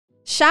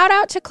Shout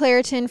out to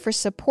Claritin for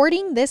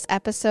supporting this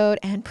episode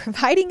and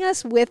providing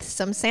us with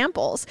some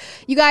samples.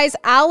 You guys,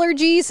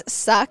 allergies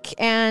suck,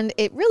 and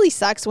it really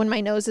sucks when my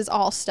nose is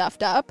all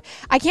stuffed up.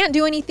 I can't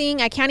do anything.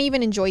 I can't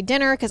even enjoy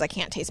dinner because I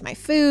can't taste my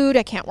food.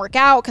 I can't work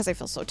out because I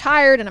feel so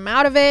tired and I'm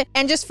out of it.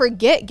 And just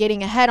forget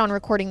getting ahead on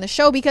recording the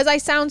show because I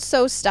sound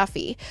so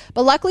stuffy.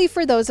 But luckily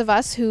for those of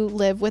us who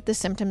live with the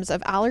symptoms of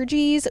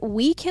allergies,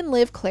 we can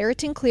live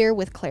Claritin Clear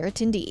with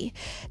Claritin D.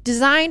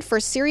 Designed for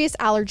serious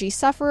allergy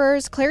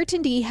sufferers,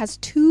 Claritin D has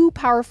 2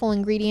 powerful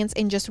ingredients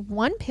in just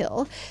one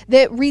pill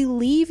that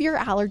relieve your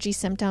allergy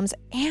symptoms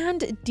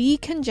and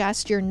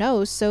decongest your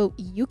nose so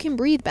you can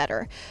breathe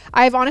better.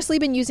 I've honestly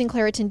been using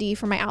Claritin D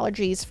for my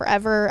allergies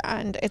forever,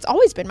 and it's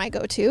always been my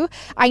go-to.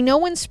 I know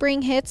when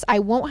spring hits, I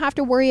won't have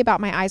to worry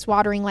about my eyes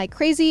watering like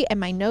crazy and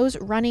my nose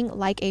running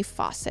like a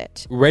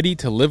faucet. Ready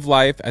to live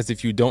life as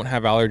if you don't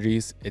have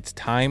allergies? It's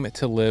time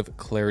to live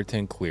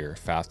Claritin Clear.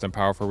 Fast and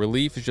powerful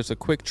relief is just a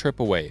quick trip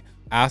away.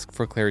 Ask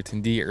for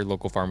Claritin D at your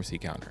local pharmacy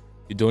counter.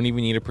 You don't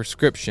even need a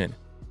prescription.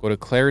 Go to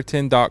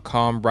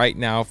Claritin.com right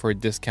now for a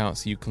discount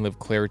so you can live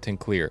Claritin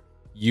Clear.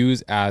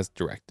 Use as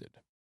directed.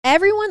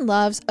 Everyone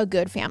loves a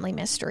good family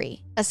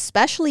mystery,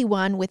 especially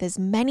one with as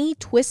many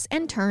twists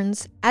and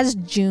turns as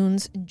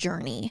June's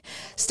journey.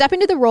 Step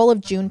into the role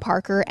of June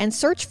Parker and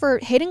search for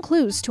hidden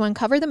clues to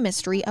uncover the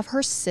mystery of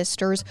her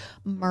sister's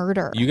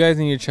murder. You guys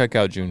need to check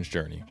out June's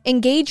journey.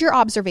 Engage your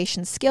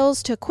observation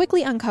skills to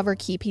quickly uncover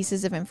key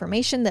pieces of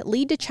information that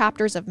lead to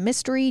chapters of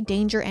mystery,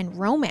 danger, and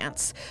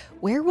romance.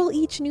 Where will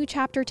each new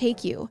chapter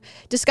take you?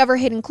 Discover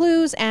hidden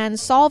clues and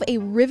solve a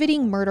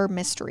riveting murder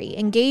mystery.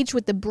 Engage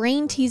with the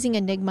brain-teasing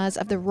enigmas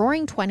of the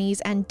Roaring Twenties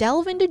and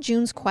delve into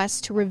June's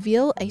quest to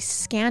reveal a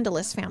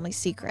scandalous family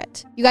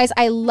secret. You guys,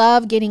 I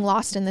love getting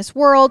lost in this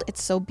world.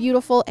 It's so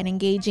beautiful and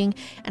engaging,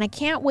 and I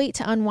can't wait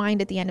to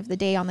unwind at the end of the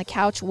day on the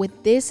couch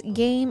with this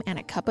game and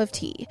a cup of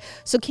tea.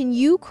 So can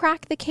you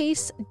crack the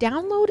case?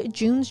 Download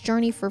June's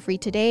Journey for free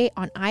today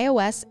on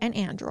iOS and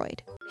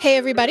Android. Hey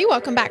everybody,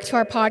 welcome back to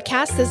our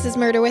podcast. This is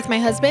Murder with My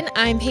Husband.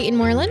 I'm Peyton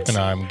Moreland. And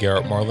I'm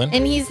Garrett Moreland.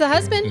 And he's the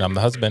husband. And I'm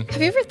the husband.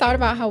 Have you ever thought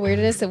about how weird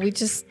it is that we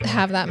just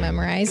have that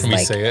memorized? We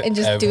say it and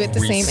just do it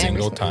the same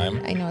single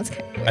time. I know it's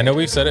kind of weird. I know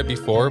we've said it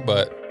before,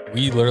 but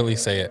we literally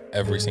say it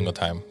every single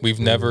time. We've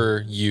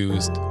never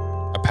used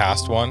a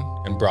past one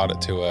and brought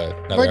it to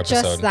another episode.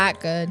 We're just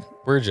that good.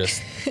 We're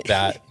just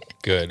that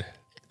good.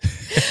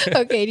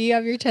 Okay, do you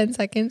have your 10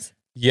 seconds?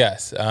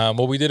 Yes.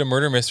 Well, we did a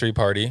murder mystery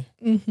party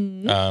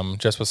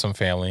just with some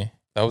family.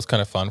 That was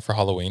kind of fun for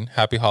Halloween.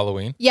 Happy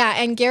Halloween. Yeah,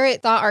 and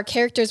Garrett thought our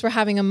characters were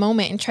having a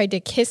moment and tried to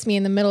kiss me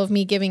in the middle of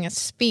me giving a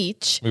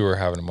speech. We were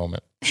having a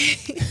moment.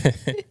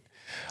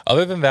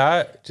 Other than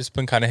that, just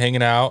been kind of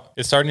hanging out.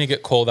 It's starting to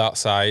get cold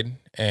outside,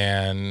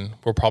 and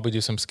we'll probably do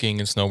some skiing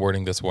and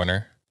snowboarding this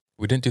winter.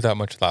 We didn't do that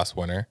much last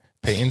winter.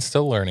 Peyton's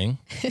still learning,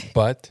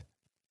 but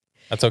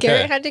that's okay.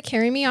 Garrett had to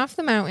carry me off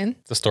the mountain.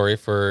 It's a story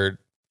for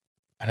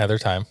another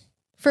time.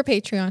 For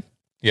Patreon.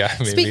 Yeah,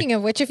 maybe. Speaking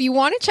of which, if you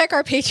want to check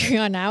our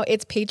Patreon out,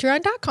 it's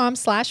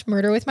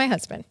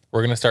patreon.com/murderwithmyhusband.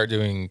 We're going to start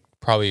doing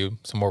probably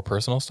some more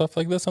personal stuff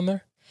like this on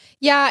there.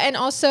 Yeah, and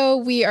also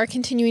we are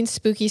continuing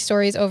spooky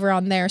stories over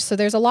on there. So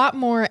there's a lot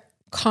more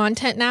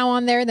content now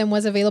on there than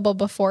was available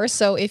before.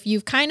 So if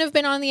you've kind of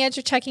been on the edge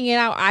of checking it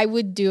out, I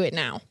would do it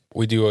now.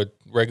 We do a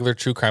regular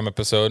true crime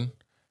episode,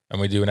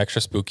 and we do an extra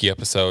spooky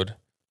episode,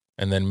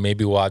 and then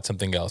maybe we'll add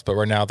something else. But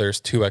right now there's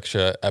 2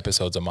 extra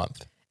episodes a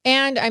month.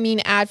 And I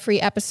mean,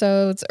 ad-free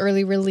episodes,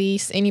 early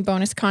release, any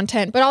bonus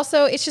content, but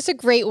also it's just a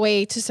great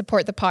way to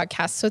support the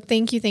podcast. So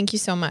thank you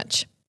so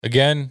much.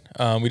 Again,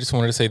 we just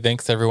wanted to say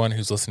thanks to everyone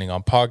who's listening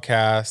on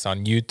podcasts,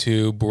 on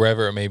YouTube,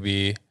 wherever it may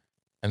be.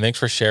 And thanks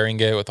for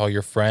sharing it with all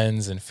your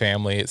friends and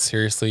family. It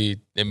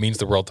means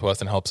the world to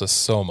us and helps us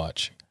so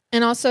much.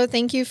 And also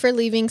thank you for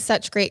leaving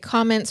such great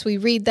comments. We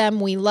read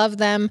them. We love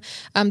them.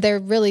 They're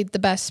really the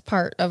best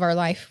part of our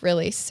life,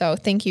 really. So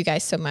thank you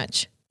guys so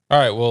much. All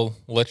right, well,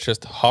 let's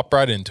just hop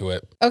right into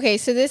it. Okay,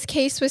 so this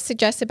case was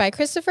suggested by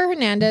Christopher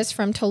Hernandez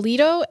from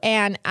Toledo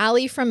and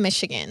Allie from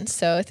Michigan.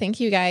 So thank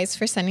you guys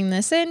for sending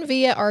this in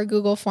via our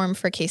Google form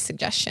for case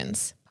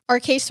suggestions. Our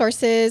case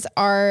sources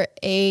are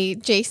a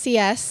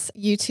JCS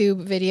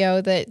YouTube video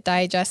that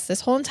digests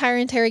this whole entire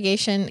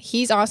interrogation.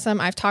 He's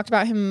awesome. I've talked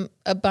about him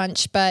a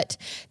bunch, but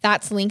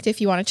that's linked if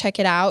you want to check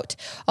it out.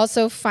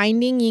 Also,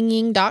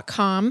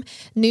 findingyingying.com,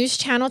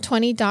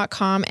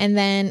 newschannel20.com, and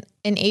then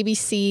an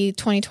ABC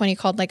 2020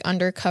 called like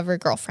Undercover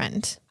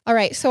Girlfriend. All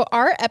right, so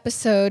our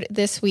episode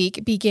this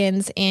week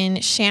begins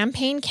in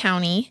Champaign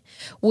County,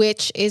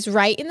 which is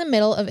right in the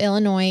middle of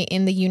Illinois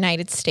in the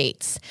United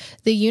States.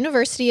 The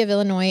University of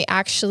Illinois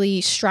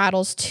actually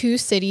straddles 2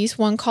 cities,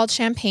 one called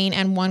Champaign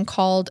and one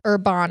called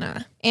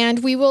Urbana.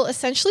 And we will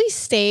essentially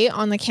stay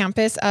on the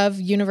campus of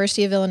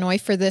University of Illinois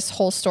for this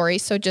whole story,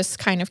 so just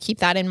kind of keep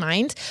that in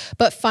mind.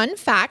 But fun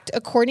fact,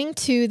 according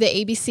to the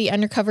ABC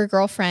Undercover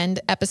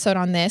Girlfriend episode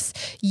on this,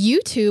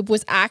 YouTube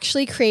was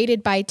actually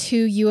created by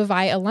 2 U of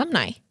I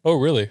alumni. Oh,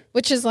 really?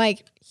 Which is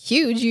like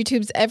huge.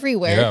 YouTube's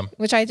everywhere,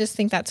 which I just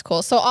think that's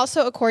cool. So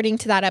also, according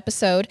to that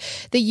episode,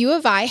 the U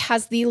of I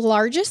has the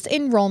largest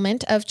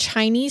enrollment of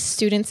Chinese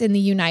students in the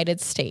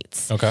United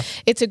States. Okay.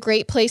 It's a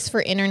great place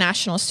for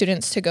international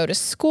students to go to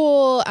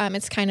school.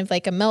 It's kind of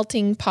like a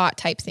melting pot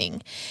type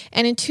thing.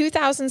 And in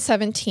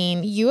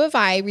 2017, U of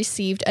I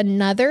received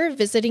another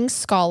visiting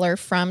scholar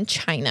from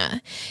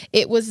China.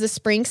 It was the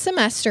spring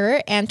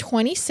semester, and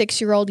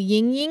 26-year-old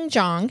Ying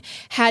Zhang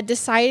had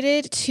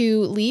decided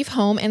to leave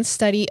home and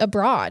study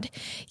abroad.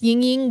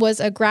 Ying was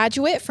a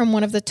graduate from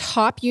one of the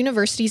top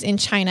universities in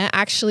China.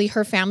 Actually,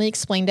 her family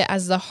explained it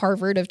as the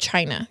Harvard of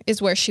China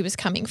is where she was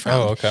coming from.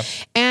 Oh, okay.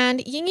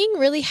 And Ying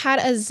really had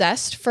a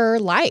zest for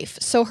life.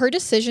 So her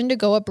decision to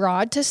go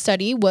abroad to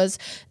study was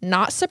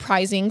not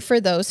surprising for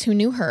those who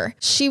knew her.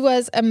 She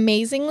was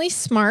amazingly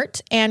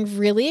smart and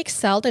really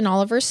excelled in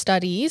all of her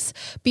studies.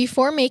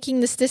 Before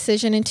making this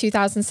decision in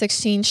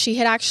 2016, she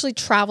had actually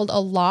traveled a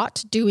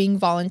lot doing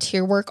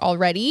volunteer work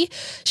already.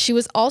 She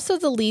was also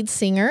the lead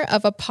singer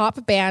of a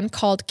pop band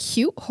called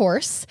Cute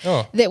Horse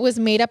that was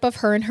made up of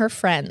her and her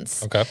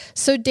friends. Okay.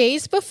 So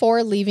days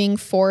before leaving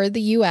for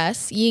the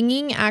US,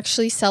 Ying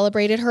actually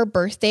celebrated her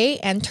birthday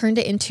and turned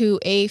it into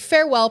a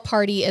farewell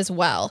party as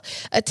well.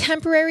 A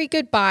temporary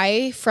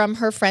goodbye from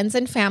her friends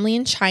and family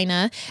in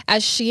China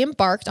as she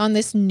embarked on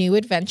this new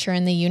adventure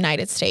in the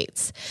United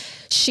States.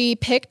 She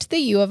picked the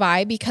U of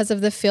I because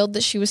of the field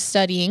that she was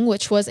studying,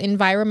 which was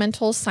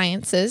environmental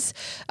sciences.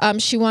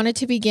 She wanted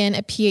to begin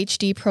a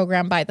PhD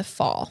program by the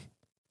fall.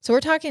 So we're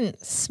talking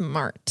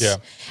smart. Yeah.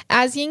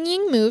 As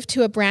Ying moved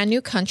to a brand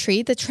new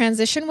country, the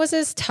transition was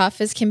as tough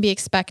as can be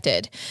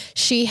expected.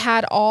 She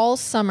had all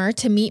summer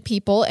to meet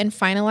people and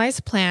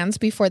finalize plans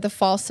before the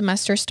fall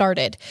semester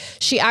started.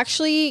 She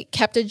actually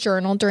kept a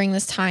journal during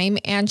this time,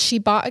 and she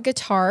bought a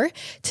guitar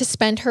to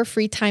spend her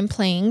free time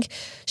playing.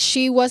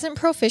 She wasn't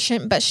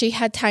proficient, but she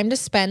had time to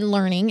spend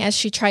learning as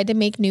she tried to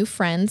make new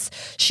friends.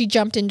 She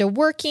jumped into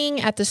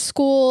working at the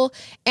school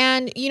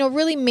and,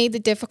 really made the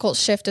difficult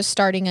shift of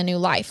starting a new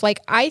life. Like,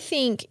 I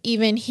think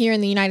even here in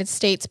the United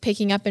States,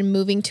 picking up and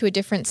moving to a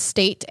different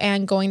state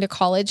and going to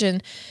college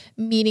and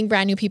meeting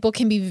brand new people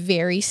can be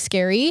very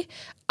scary.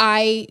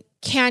 I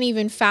can't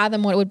even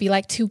fathom what it would be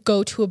like to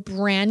go to a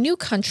brand new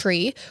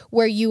country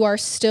where you are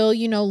still,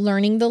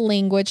 learning the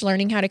language,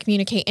 learning how to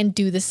communicate and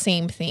do the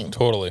same thing.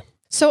 Totally.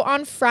 So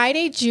on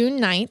Friday, June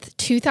 9th,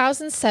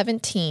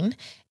 2017,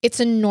 it's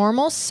a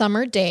normal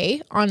summer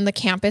day on the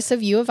campus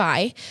of U of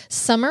I.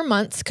 Summer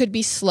months could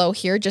be slow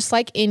here, just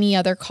like any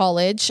other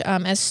college,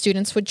 as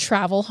students would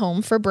travel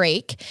home for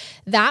break.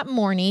 That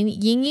morning,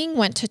 Ying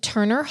went to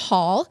Turner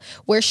Hall,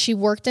 where she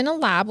worked in a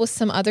lab with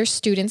some other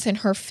students in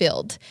her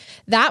field.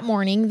 That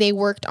morning, they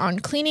worked on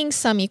cleaning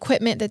some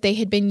equipment that they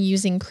had been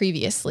using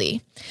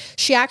previously.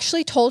 She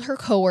actually told her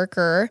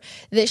coworker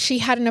that she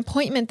had an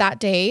appointment that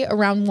day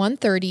around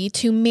 1:30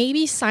 to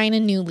maybe sign a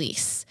new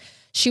lease.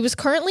 She was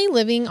currently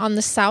living on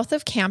the south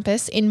of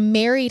campus in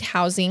married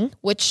housing,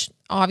 which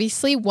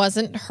obviously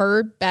wasn't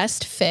her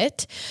best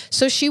fit.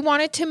 So she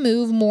wanted to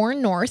move more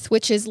north,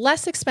 which is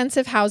less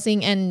expensive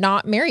housing and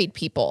not married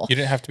people. You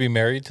didn't have to be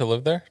married to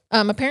live there?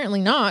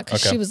 Apparently not, because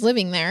she was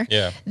living there.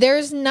 Yeah.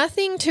 There's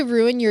nothing to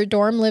ruin your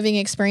dorm living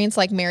experience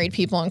like married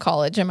people in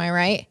college. Am I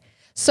right?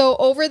 So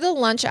over the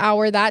lunch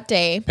hour that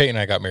day, Peyton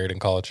and I got married in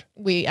college.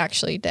 We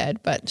actually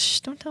did,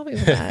 but don't tell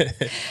people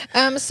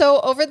that. So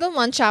over the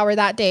lunch hour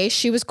that day,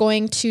 she was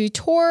going to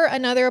tour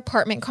another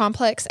apartment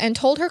complex and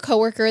told her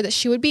coworker that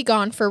she would be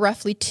gone for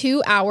roughly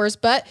 2 hours,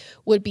 but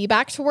would be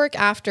back to work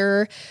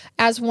after.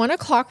 As 1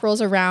 o'clock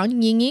rolls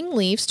around, Ying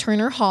leaves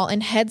Turner Hall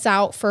and heads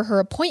out for her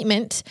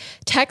appointment,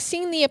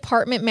 texting the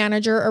apartment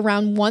manager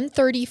around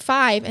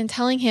 1:35 and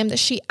telling him that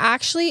she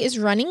actually is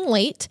running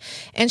late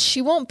and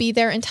she won't be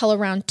there until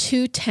around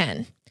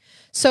 2:10.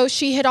 So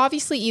she had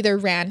obviously either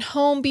ran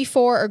home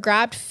before or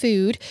grabbed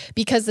food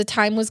because the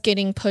time was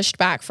getting pushed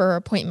back for her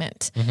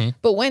appointment.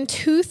 But when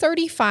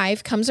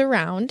 2:35 comes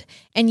around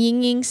and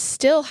Ying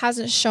still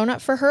hasn't shown up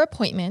for her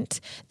appointment,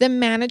 the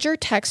manager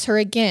texts her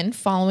again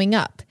following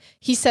up.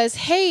 He says,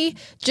 "Hey,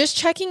 just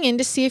checking in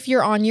to see if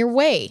you're on your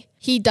way."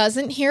 He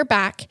doesn't hear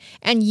back,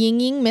 and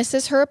Ying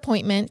misses her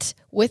appointment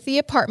with the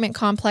apartment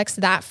complex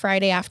that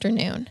Friday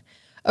afternoon.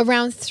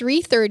 Around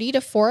 3:30 to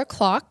 4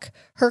 o'clock,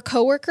 her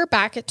coworker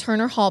back at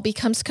Turner Hall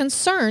becomes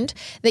concerned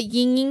that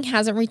Ying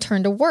hasn't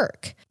returned to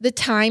work. The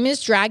time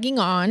is dragging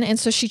on, and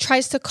so she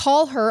tries to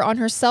call her on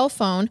her cell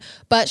phone,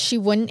 but she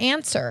wouldn't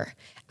answer.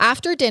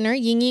 After dinner,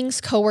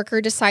 Ying's coworker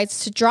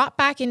decides to drop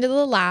back into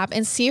the lab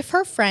and see if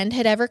her friend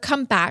had ever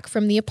come back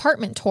from the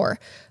apartment tour,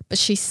 but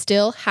she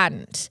still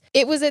hadn't.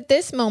 It was at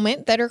this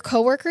moment that her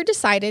coworker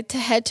decided to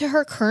head to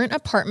her current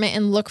apartment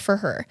and look for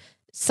her.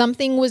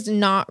 Something was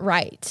not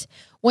right.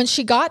 When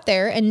she got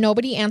there and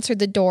nobody answered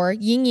the door,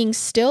 Ying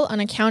still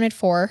unaccounted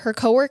for, her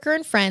coworker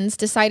and friends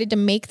decided to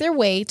make their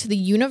way to the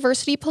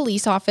university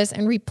police office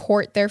and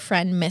report their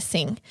friend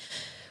missing.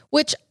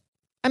 Which,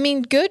 I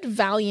mean, good,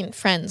 valiant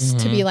friends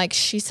to be like,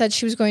 she said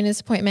she was going to this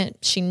appointment.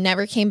 She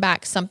never came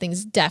back.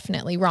 Something's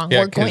definitely wrong.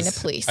 We're going to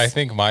police. I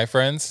think my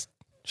friends,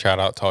 shout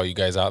out to all you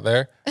guys out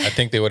there, I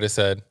think they would have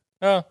said,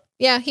 oh,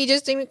 Yeah, he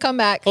just didn't come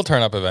back. He'll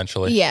turn up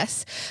eventually.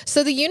 Yes.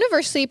 So the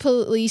university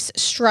police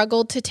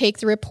struggled to take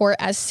the report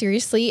as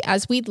seriously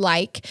as we'd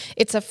like.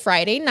 It's a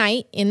Friday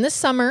night in the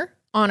summer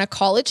on a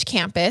college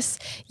campus.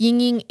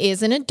 Ying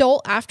is an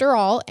adult after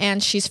all,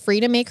 and she's free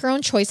to make her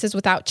own choices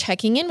without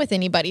checking in with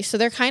anybody. So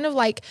they're kind of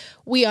like,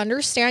 we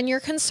understand your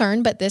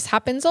concern, but this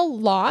happens a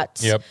lot.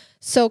 Yep.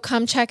 So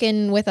come check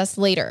in with us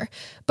later.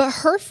 But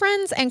her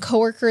friends and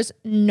coworkers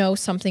know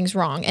something's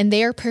wrong, and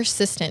they are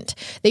persistent.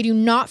 They do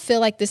not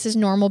feel like this is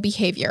normal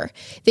behavior.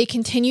 They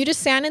continue to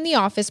stand in the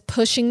office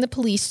pushing the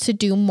police to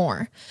do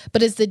more.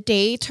 But as the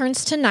day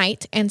turns to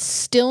night and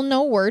still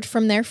no word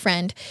from their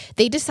friend,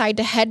 they decide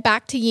to head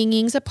back to Ying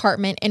Ying's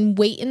apartment and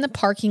wait in the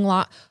parking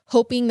lot,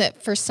 hoping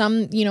that for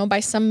some, by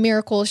some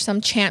miracle or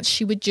some chance,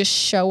 she would just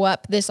show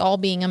up, this all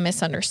being a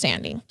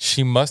misunderstanding.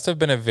 She must have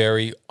been a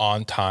very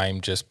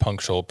on-time, just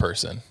punctual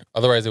person.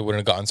 Otherwise, it wouldn't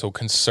have gotten so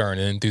concerned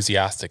and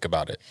enthusiastic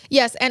about it.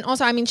 Yes, and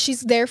also,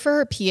 she's there for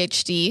her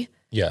PhD.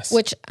 Yes.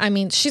 Which,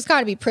 she's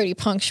got to be pretty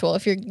punctual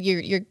if you're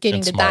getting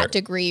and to smart. that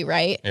degree,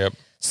 right? Yep.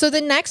 So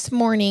the next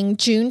morning,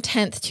 June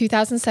 10th,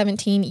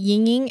 2017,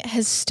 Ying Ying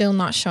has still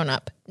not shown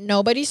up.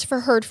 Nobody's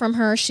heard from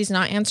her. She's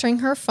not answering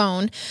her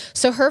phone.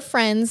 So her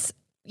friends,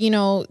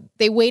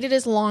 they waited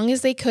as long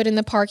as they could in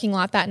the parking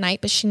lot that night,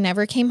 but she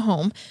never came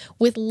home.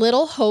 With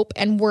little hope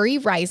and worry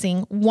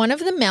rising, one of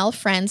the male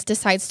friends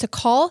decides to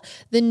call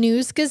the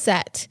News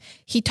Gazette.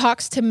 He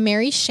talks to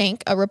Mary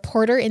Shank, a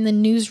reporter in the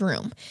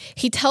newsroom.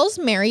 He tells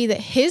Mary that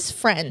his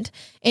friend,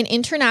 an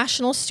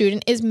international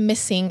student, is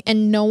missing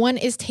and no one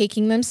is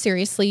taking them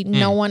seriously.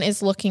 No one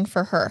is looking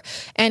for her.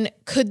 And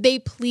could they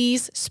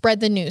please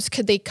spread the news?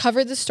 Could they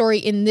cover the story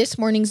in this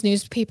morning's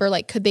newspaper?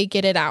 Could they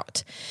get it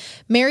out?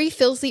 Mary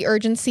feels the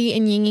urgency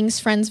in Ying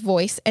Ying's friend's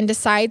voice and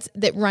decides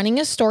that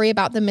running a story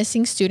about the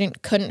missing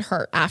student couldn't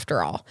hurt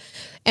after all.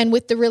 And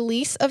with the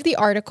release of the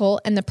article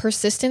and the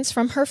persistence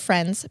from her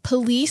friends,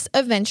 police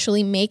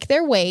eventually make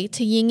their way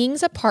to Ying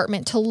Ying's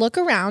apartment to look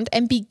around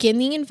and begin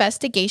the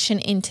investigation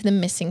into the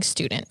missing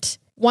student.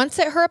 Once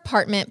at her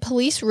apartment,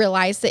 police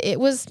realized that it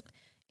was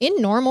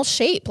in normal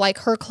shape.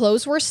 Her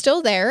clothes were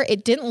still there.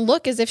 It didn't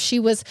look as if she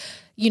was,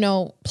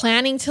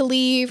 planning to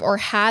leave or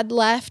had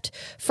left.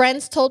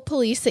 Friends told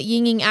police that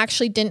Ying Ying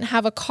actually didn't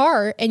have a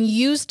car and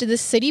used the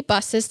city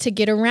buses to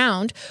get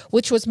around,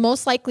 which was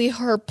most likely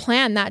her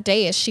plan that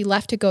day as she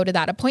left to go to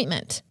that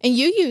appointment. And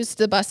you used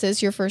the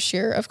buses your first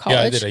year of college.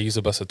 Yeah, I did. I used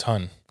a bus a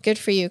ton. Good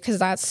for you, because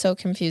that's so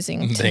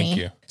confusing to me. Thank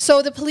you.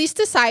 So the police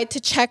decide to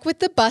check with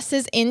the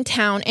buses in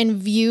town and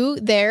view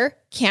their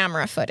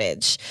camera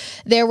footage.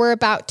 There were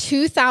about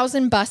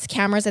 2,000 bus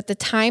cameras at the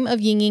time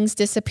of Ying Ying's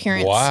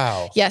disappearance.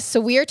 Wow. Yes,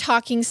 so we are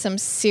talking some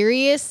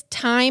serious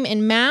time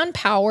and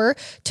manpower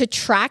to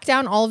track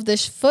down all of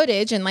this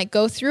footage and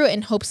go through it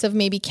in hopes of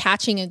maybe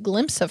catching a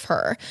glimpse of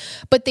her.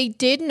 But they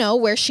did know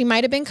where she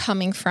might have been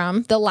coming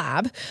from, the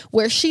lab,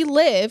 where she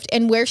lived,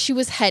 and where she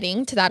was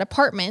heading to that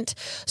apartment.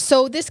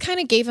 So this kind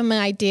of gave them an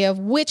idea of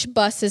which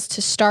buses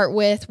to start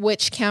with,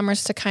 which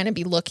cameras to kind of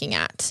be looking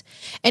at.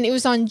 And it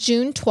was on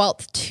June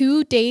 12th,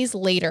 2 days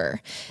later,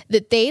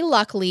 that they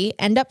luckily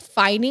end up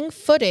finding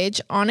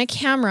footage on a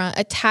camera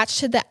attached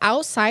to the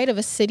outside of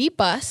a city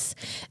bus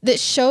that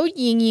showed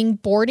Ying Ying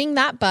boarding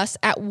that bus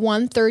at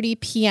 1:30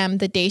 p.m.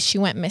 the day she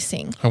went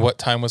missing. And what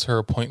time was her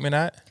appointment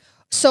at?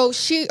 So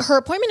her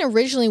appointment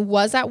originally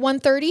was at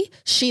 1:30.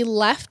 She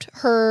left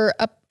her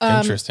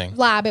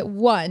lab at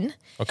 1.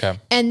 Okay.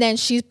 And then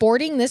she's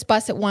boarding this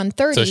bus at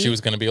 1:30. So she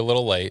was going to be a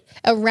little late.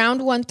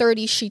 Around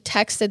 1:30, she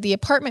texted the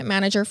apartment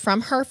manager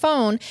from her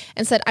phone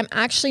and said, I'm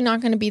actually not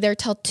going to be there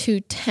till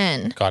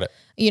 2:10. Got it.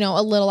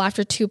 A little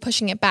after 2,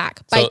 pushing it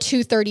back. By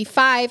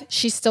 2:35,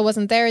 she still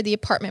wasn't there. The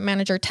apartment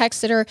manager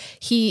texted her.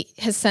 He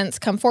has since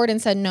come forward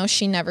and said, no,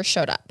 she never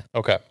showed up.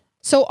 Okay.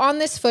 So on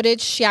this footage,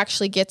 she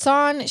actually gets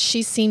on.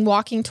 She's seen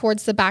walking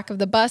towards the back of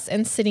the bus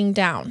and sitting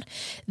down.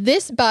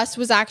 This bus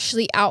was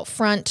actually out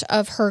front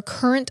of her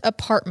current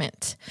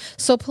apartment.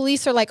 So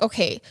police are like,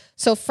 okay,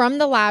 so from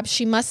the lab,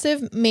 she must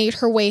have made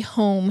her way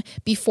home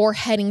before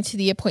heading to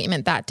the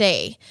appointment that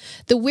day.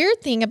 The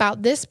weird thing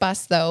about this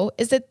bus, though,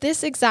 is that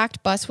this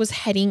exact bus was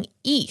heading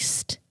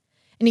east.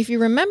 And if you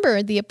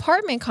remember, the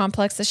apartment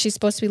complex that she's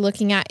supposed to be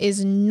looking at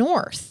is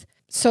north.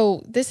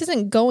 So this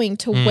isn't going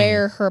to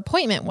where her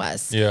appointment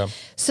was. Yeah.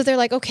 So they're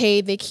like,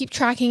 okay, they keep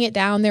tracking it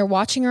down. They're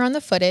watching her on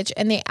the footage,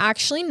 and they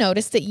actually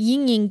notice that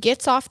Ying Ying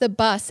gets off the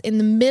bus in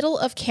the middle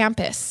of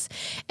campus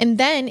and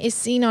then is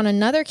seen on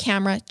another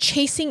camera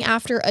chasing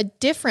after a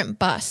different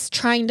bus,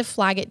 trying to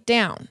flag it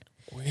down.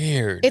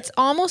 Weird. It's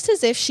almost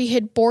as if she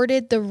had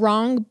boarded the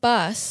wrong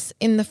bus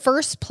in the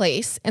first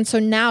place, and so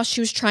now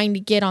she was trying to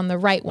get on the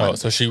right one. Oh,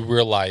 so she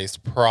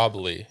realized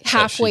probably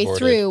halfway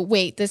through,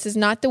 wait, this is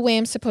not the way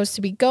I'm supposed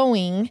to be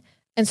going.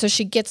 And so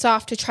she gets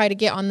off to try to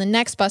get on the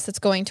next bus that's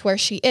going to where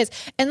she is.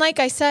 And like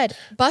I said,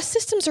 bus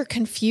systems are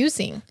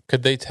confusing.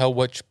 Could they tell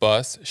which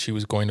bus she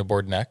was going to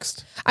board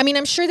next?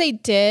 I'm sure they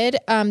did.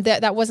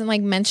 That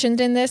wasn't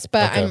mentioned in this,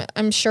 but Okay.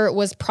 I'm sure it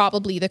was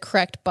probably the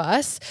correct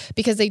bus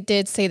because they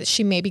did say that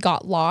she maybe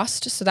got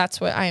lost. So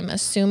that's what I'm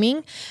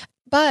assuming.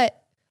 But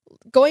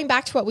going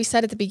back to what we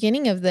said at the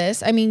beginning of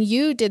this, I mean,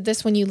 you did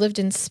this when you lived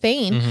in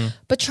Spain,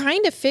 but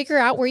trying to figure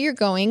out where you're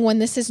going when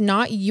this is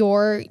not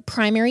your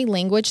primary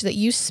language that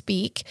you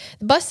speak.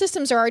 Bus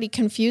systems are already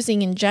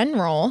confusing in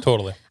general.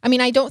 Totally. I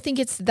mean, I don't think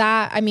it's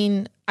that. I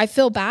mean, I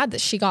feel bad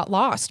that she got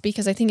lost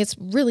because I think it's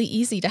really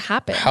easy to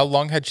happen. How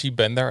long had she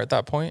been there at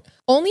that point?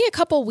 Only a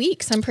couple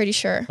weeks, I'm pretty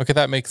sure. Okay,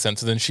 that makes sense.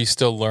 So then she's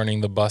still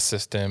learning the bus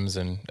systems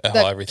and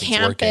how everything's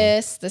working. The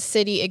campus, the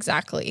city,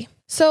 exactly.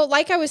 So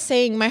like I was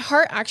saying, my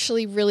heart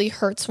actually really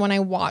hurts when I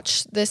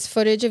watch this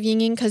footage of Ying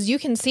Ying because you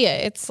can see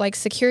it. It's like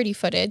security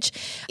footage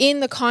in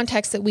the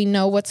context that we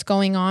know what's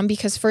going on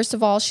because first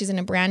of all, she's in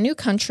a brand new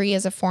country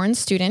as a foreign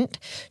student.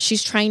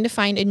 She's trying to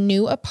find a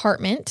new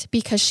apartment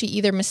because she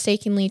either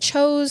mistakenly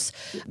chose,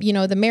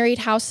 the married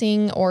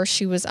housing or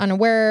she was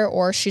unaware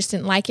or she just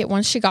didn't like it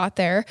once she got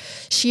there.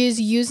 She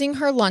is using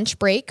her lunch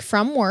break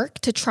from work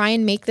to try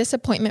and make this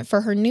appointment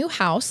for her new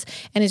house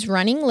and is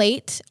running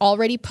late,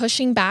 already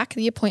pushing back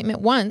the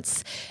appointment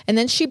once, and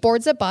then she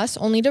boards a bus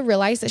only to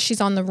realize that she's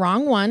on the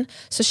wrong one.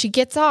 So she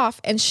gets off,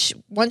 and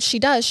once she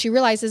does, she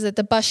realizes that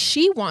the bus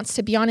she wants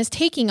to be on is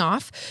taking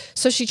off.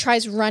 So she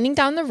tries running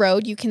down the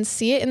road. You can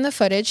see it in the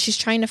footage. She's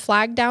trying to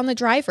flag down the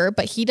driver,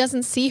 but he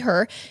doesn't see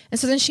her. And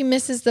so then she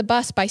misses the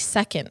bus by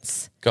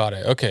seconds. Got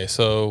it. Okay,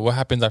 so what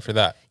happens after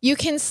that? You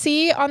can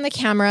see on the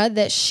camera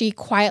that she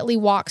quietly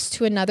walks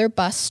to another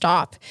bus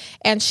stop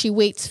and she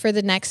waits for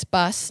the next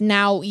bus,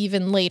 now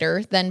even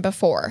later than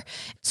before.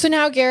 So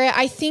now, Garrett,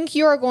 I think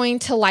you are going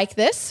to like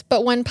this,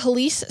 but when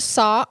police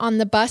saw on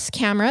the bus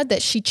camera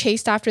that she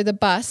chased after the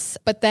bus,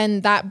 but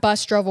then that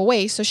bus drove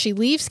away, so she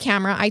leaves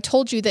camera, I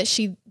told you that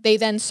they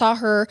then saw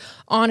her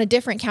on a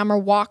different camera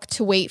walk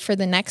to wait for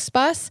the next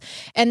bus.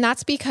 And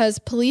that's because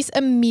police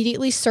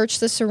immediately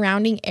searched the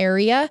surrounding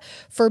area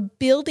for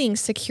building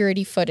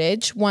security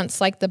footage once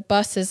the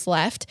bus is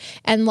left.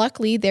 And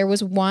luckily there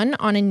was one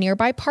on a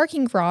nearby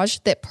parking garage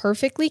that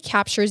perfectly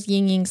captures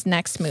Ying Ying's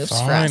next moves for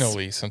us.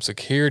 Finally, some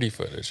security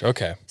footage.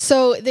 Okay.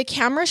 So the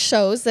camera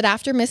shows that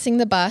after missing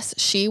the bus,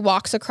 she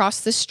walks across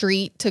the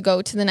street to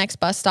go to the next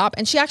bus stop.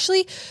 And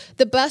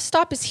the bus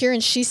stop is here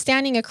and she's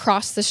standing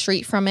across the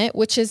street from it,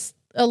 which is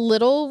a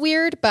little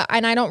weird,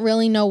 and I don't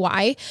really know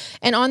why.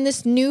 And on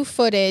this new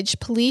footage,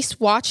 police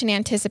watch in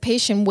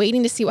anticipation,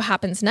 waiting to see what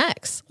happens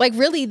next.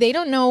 Really, they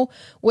don't know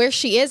where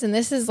she is. And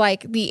this is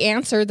the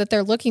answer that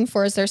they're looking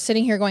for as they're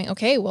sitting here going,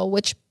 okay, well,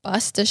 which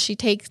bus does she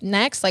take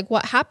next?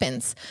 What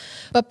happens?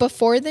 But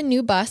before the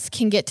new bus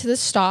can get to the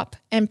stop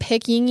and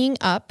pick Ying Ying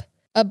up,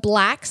 a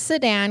black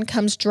sedan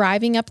comes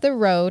driving up the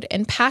road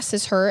and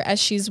passes her as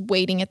she's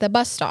waiting at the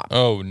bus stop.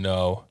 Oh,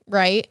 no.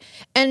 Right?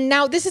 And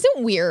now this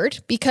isn't weird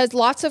because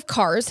lots of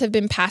cars have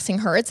been passing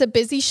her. It's a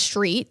busy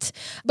street,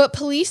 but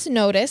police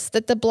notice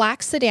that the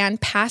black sedan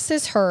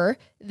passes her,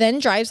 then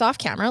drives off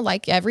camera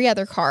like every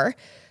other car.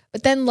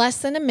 But then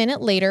less than a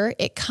minute later,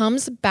 it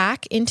comes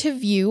back into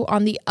view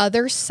on the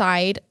other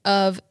side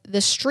of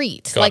the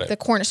street, the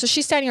corner. So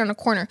she's standing on a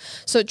corner.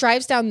 So it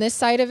drives down this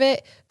side of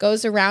it,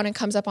 goes around and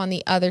comes up on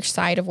the other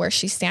side of where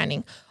she's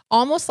standing.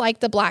 Almost like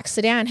the black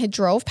sedan had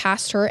drove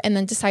past her and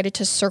then decided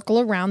to circle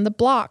around the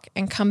block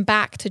and come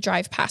back to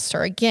drive past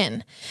her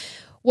again.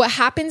 What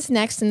happens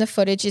next in the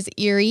footage is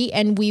eerie,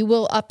 and we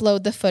will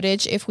upload the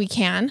footage if we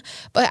can.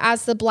 But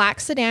as the black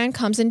sedan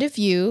comes into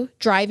view,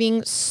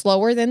 driving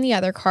slower than the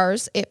other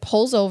cars, it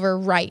pulls over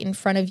right in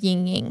front of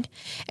Ying Ying.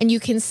 And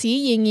you can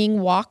see Ying Ying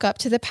walk up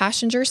to the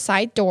passenger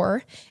side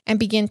door and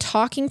begin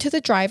talking to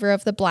the driver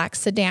of the black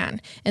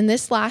sedan. And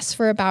this lasts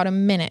for about a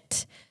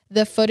minute.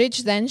 The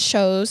footage then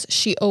shows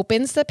she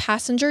opens the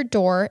passenger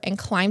door and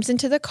climbs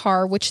into the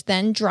car, which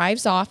then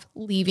drives off,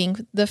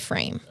 leaving the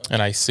frame.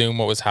 And I assume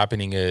what was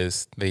happening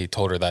is they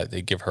told her that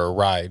they'd give her a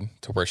ride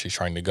to where she's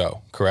trying to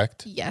go,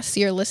 correct? Yes,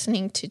 you're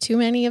listening to too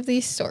many of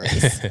these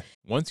stories.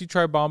 Once you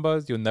try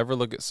Bombas, you'll never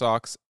look at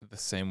socks the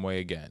same way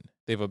again.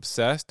 They've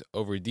obsessed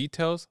over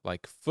details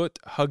like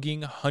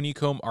foot-hugging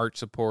honeycomb arch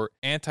support,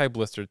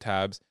 anti-blister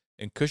tabs,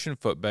 and cushioned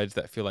footbeds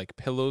that feel like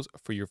pillows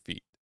for your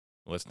feet.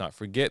 Let's not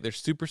forget their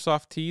super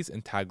soft tees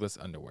and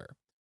tagless underwear.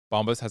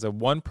 Bombas has a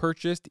one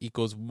purchased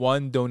equals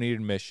one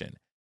donated mission.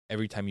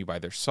 Every time you buy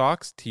their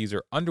socks, tees,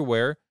 or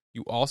underwear,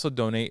 you also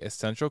donate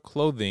essential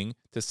clothing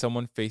to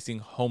someone facing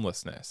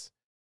homelessness.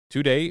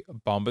 Today,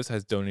 Bombas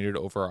has donated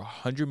over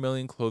 100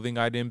 million clothing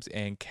items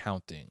and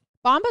counting.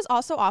 Bombas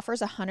also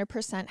offers a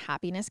 100%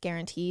 happiness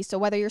guarantee. So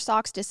whether your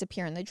socks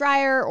disappear in the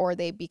dryer or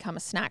they become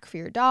a snack for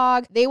your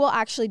dog, they will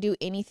actually do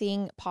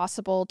anything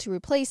possible to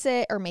replace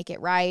it or make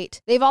it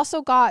right. They've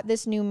also got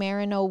this new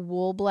Merino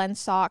wool blend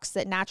socks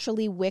that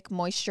naturally wick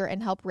moisture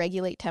and help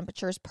regulate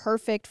temperatures,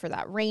 perfect for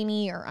that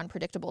rainy or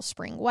unpredictable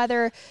spring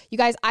weather. You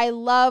guys, I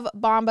love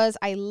Bombas.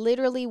 I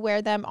literally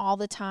wear them all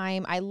the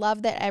time. I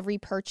love that every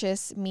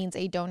purchase means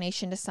a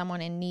donation to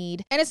someone in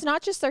need. And it's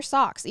not just their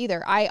socks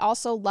either. I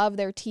also love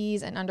their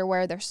tees and underwear.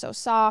 They're so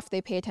soft.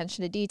 They pay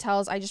attention to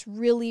details. I just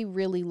really,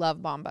 really love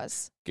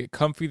Bombas. Get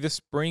comfy this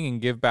spring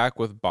and give back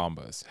with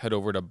Bombas. Head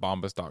over to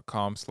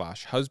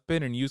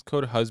bombas.com/husband and use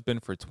code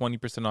HUSBAND for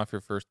 20% off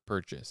your first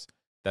purchase.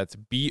 That's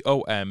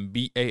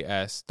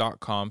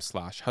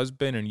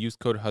bombas.com/husband and use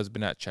code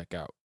husband at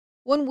checkout.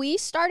 When we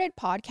started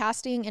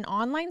podcasting, an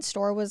online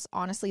store was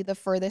honestly the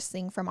furthest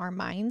thing from our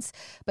minds.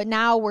 But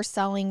now we're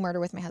selling Murder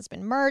with My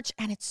Husband merch,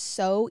 and it's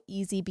so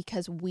easy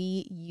because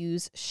we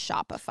use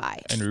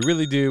Shopify. And we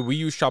really do. We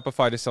use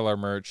Shopify to sell our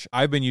merch.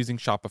 I've been using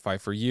Shopify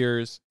for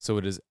years, so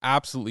it is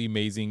absolutely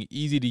amazing,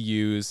 easy to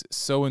use,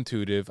 so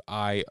intuitive.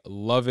 I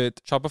love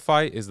it.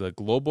 Shopify is the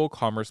global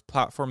commerce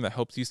platform that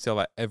helps you sell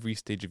at every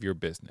stage of your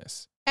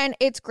business. And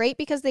it's great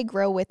because they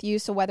grow with you.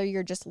 So whether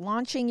you're just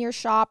launching your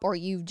shop or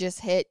you've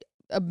just hit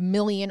 1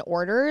 million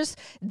orders,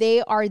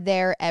 they are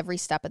there every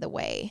step of the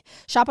way.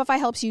 Shopify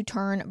helps you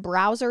turn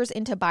browsers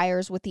into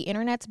buyers with the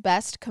internet's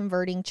best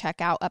converting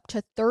checkout, up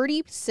to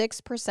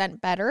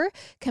 36% better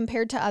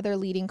compared to other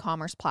leading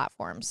commerce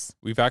platforms.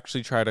 We've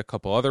actually tried a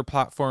couple other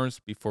platforms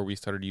before we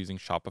started using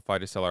Shopify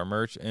to sell our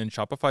merch, and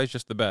Shopify is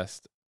just the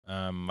best.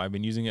 I've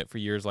been using it for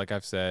years, like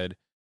I've said,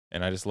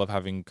 and I just love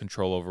having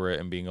control over it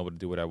and being able to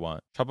do what I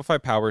want.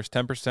 Shopify powers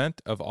 10%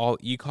 of all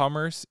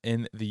e-commerce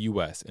in the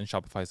U.S., and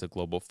Shopify is a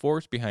global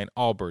force behind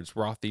Allbirds,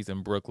 Rothy's,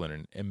 and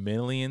Brooklinen, and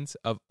millions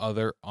of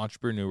other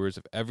entrepreneurs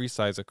of every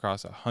size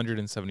across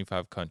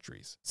 175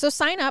 countries. So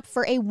sign up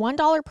for a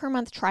 $1 per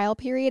month trial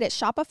period at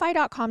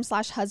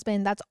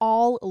shopify.com/husband. That's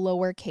all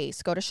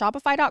lowercase. Go to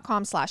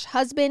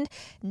shopify.com/husband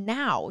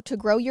now to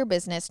grow your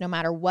business no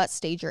matter what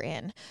stage you're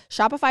in.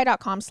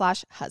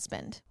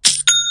 Shopify.com/husband.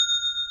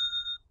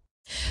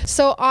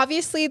 So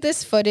obviously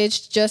this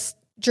footage just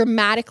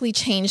dramatically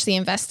changed the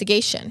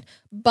investigation.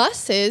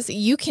 Buses,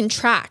 you can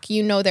track,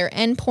 you know their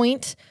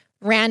endpoint.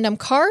 Random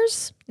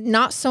cars,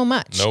 not so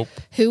much. Nope.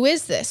 Who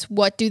is this?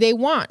 What do they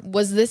want?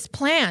 Was this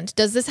planned?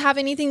 Does this have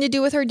anything to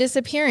do with her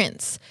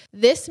disappearance?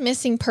 This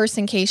missing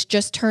person case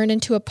just turned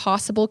into a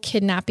possible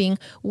kidnapping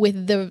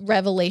with the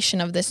revelation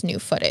of this new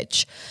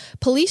footage.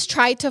 Police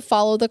tried to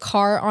follow the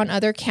car on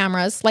other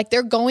cameras, like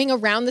they're going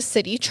around the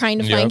city trying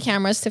to find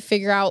cameras to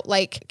figure out,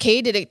 like,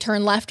 okay, did it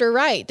turn left or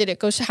right? Did it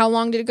go? How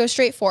long did it go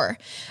straight for?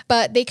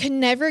 But they could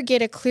never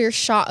get a clear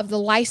shot of the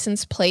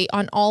license plate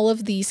on all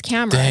of these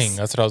cameras. Dang,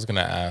 that's what I was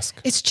gonna ask.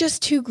 It's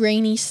just too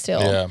grainy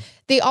still. Yeah.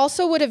 They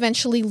also would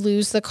eventually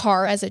lose the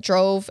car as it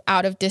drove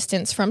out of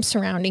distance from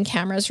surrounding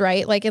cameras,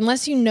 right? Like,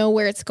 unless you know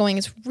where it's going,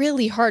 it's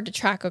really hard to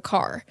track a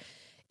car.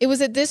 It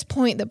was at this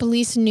point that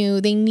police knew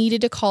they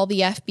needed to call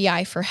the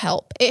FBI for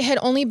help. It had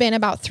only been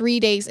about 3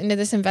 days into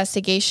this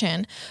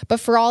investigation, but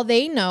for all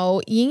they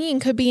know, Ying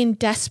Ying could be in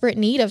desperate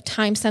need of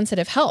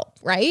time-sensitive help,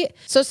 right?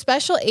 So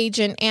Special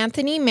Agent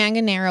Anthony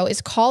Manganaro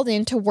is called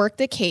in to work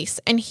the case,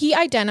 and he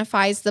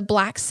identifies the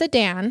black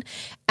sedan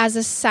as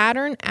a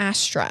Saturn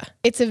Astra.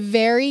 It's a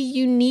very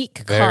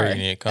unique car,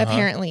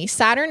 apparently.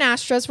 Saturn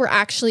Astras were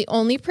actually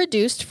only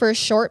produced for a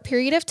short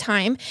period of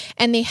time,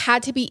 and they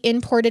had to be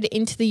imported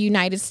into the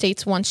United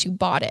States once you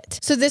bought it.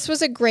 So this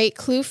was a great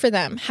clue for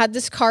them. Had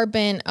this car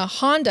been a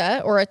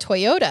Honda or a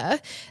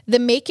Toyota, the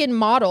make and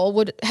model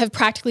would have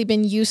practically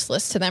been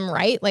useless to them,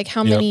 right? Like,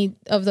 how many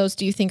of those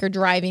do you think are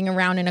driving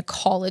around in a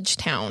college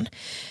town?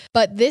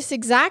 But this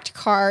exact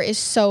car is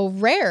so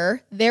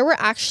rare, there were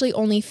actually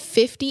only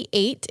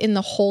 58 in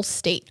the whole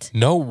state.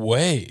 No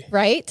way.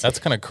 Right? That's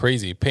kind of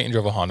crazy. Peyton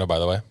drove a Honda, by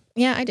the way.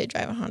 Yeah, I did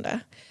drive a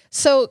Honda.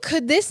 So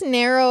could this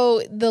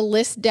narrow the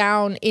list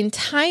down in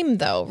time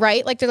though,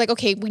 right? Like, they're like,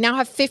 okay, we now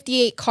have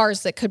 58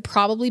 cars that could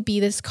probably be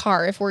this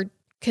car if we're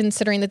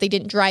considering that they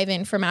didn't drive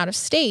in from out of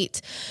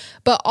state.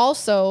 But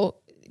also,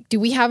 do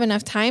we have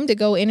enough time to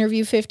go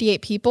interview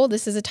 58 people?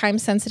 This is a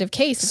time-sensitive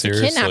case. It's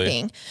Seriously? a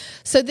kidnapping.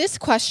 So this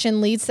question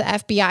leads the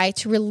FBI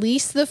to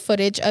release the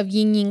footage of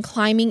Ying Ying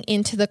climbing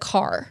into the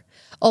car,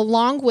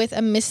 along with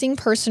a missing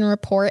person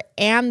report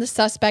and the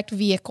suspect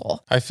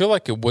vehicle. I feel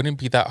like it wouldn't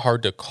be that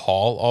hard to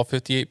call all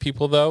 58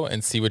 people, though,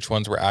 and see which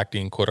ones were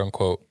acting, quote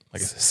unquote,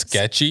 like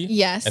sketchy.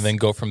 Yes. And then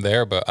go from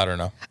there, but I don't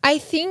know. I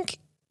think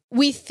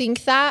we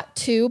think that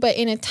too, but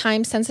in a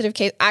time-sensitive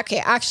case, okay,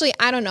 actually,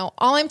 I don't know.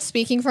 All I'm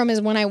speaking from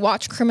is when I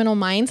watch Criminal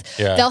Minds,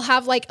 they'll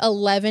have like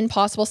 11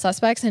 possible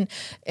suspects,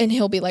 and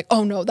he'll be like,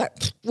 oh no,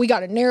 that we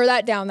got to narrow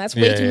that down. That's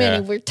way too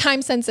many. We're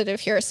time-sensitive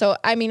here. So,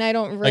 I mean, I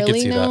don't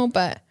really know,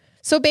 but...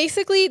 So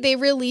basically, they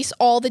release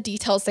all the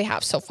details they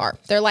have so far.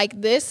 They're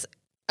like, this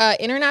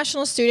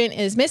international student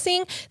is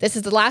missing. This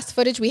is the last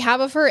footage we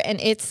have of her, and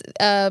it's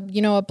a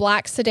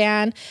black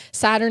sedan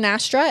Saturn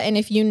Astra. And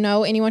if you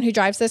know anyone who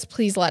drives this,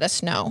 please let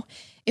us know.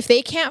 If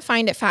they can't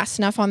find it fast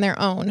enough on their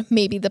own,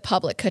 maybe the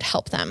public could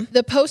help them.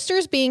 The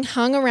posters being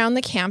hung around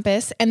the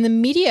campus and the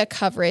media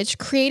coverage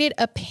created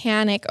a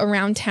panic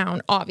around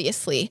town,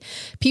 obviously.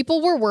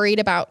 People were worried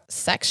about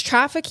sex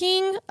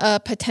trafficking, a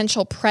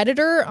potential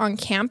predator on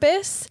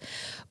campus.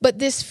 But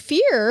this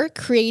fear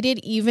created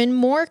even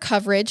more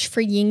coverage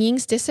for Ying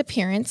Ying's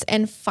disappearance,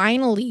 and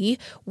finally,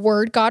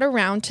 word got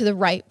around to the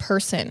right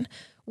person,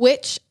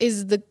 which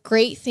is the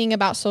great thing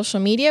about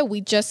social media.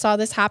 We just saw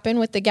this happen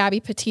with the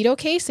Gabby Petito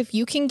case. If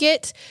you can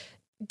get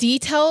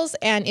details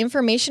and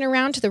information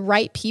around to the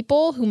right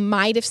people who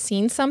might have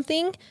seen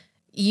something,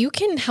 you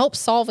can help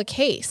solve a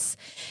case.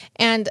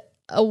 And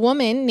a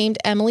woman named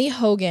Emily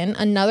Hogan,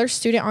 another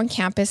student on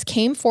campus,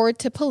 came forward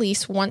to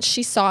police once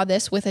she saw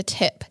this with a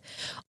tip.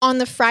 On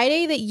the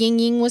Friday that Ying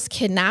Ying was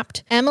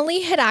kidnapped,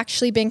 Emily had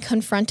actually been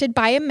confronted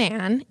by a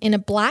man in a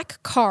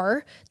black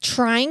car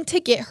trying to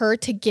get her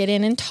to get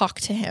in and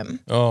talk to him.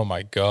 Oh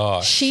my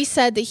gosh. She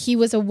said that he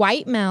was a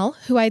white male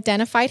who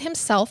identified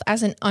himself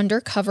as an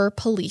undercover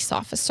police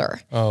officer.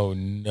 Oh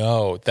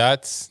no,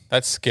 that's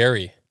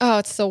scary. Oh,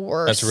 it's the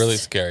worst. That's really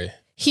scary.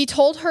 He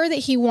told her that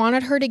he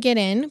wanted her to get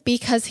in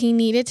because he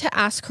needed to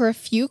ask her a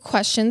few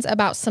questions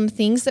about some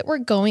things that were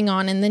going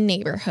on in the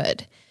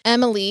neighborhood.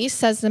 Emily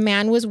says the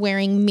man was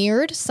wearing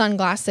mirrored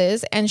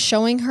sunglasses and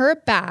showing her a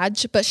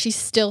badge, but she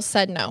still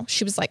said no.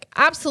 She was like,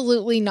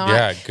 absolutely not.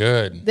 Yeah,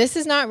 good. This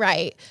is not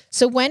right.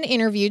 So when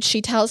interviewed,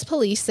 she tells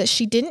police that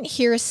she didn't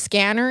hear a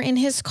scanner in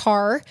his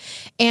car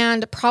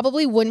and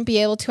probably wouldn't be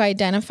able to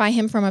identify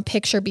him from a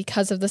picture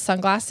because of the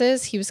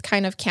sunglasses. He was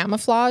kind of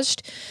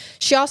camouflaged.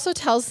 She also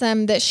tells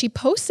them that she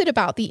posted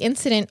about the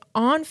incident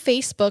on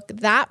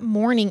Facebook that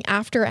morning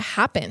after it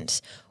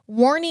happened,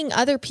 warning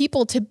other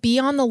people to be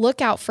on the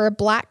lookout for a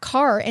black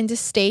car and to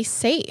stay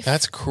safe.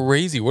 That's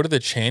crazy. What are the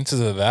chances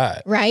of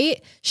that?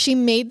 Right? She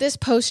made this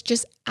post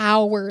just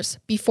hours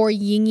before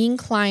Ying Ying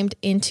climbed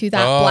into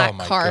that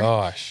black car,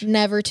 gosh.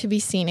 never to be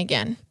seen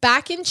again.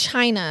 Back in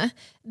China,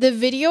 the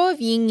video of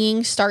Ying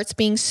Ying starts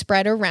being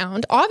spread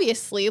around.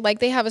 Obviously, like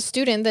they have a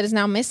student that is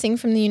now missing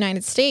from the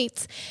United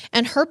States,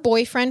 and her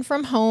boyfriend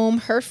from home,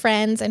 her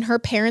friends, and her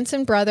parents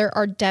and brother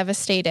are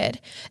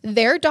devastated.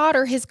 Their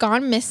daughter has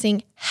gone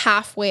missing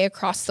halfway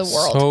across the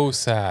world. So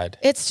sad.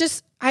 It's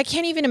just, I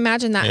can't even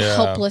imagine that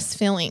helpless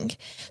feeling.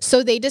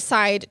 So they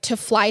decide to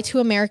fly to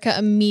America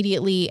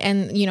immediately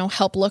and,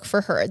 help look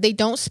for her. They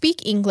don't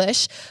speak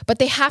English, but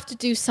they have to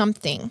do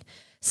something.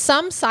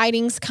 Some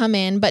sightings come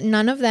in, but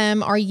none of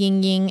them are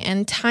Ying Ying,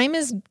 and time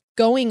is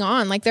going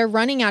on. Like they're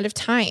running out of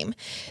time.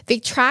 They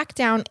track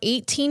down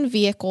 18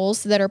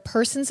 vehicles that are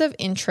persons of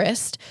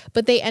interest,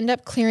 but they end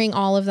up clearing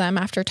all of them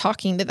after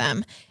talking to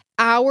them.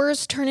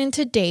 Hours turn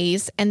into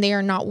days, and they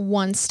are not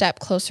one step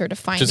closer to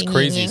finding Just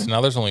crazy. Ying Ying. So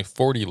now there's only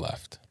 40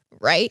 left.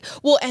 Right?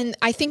 Well, and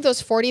I think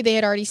those 40, they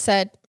had already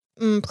said,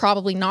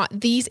 probably not.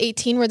 These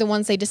 18 were the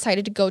ones they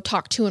decided to go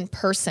talk to in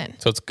person.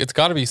 So it's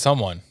got to be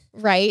someone.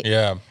 Right?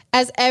 Yeah.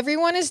 As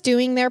everyone is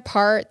doing their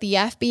part, the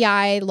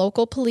FBI,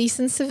 local police,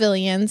 and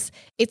civilians,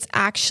 it's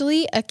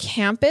actually a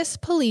campus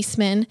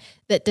policeman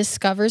that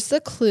discovers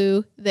the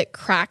clue that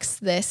cracks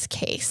this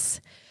case.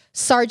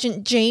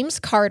 Sergeant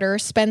James Carter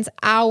spends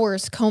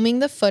hours combing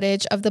the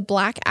footage of the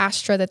black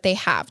Astra that they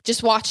have,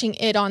 just watching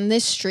it on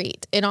this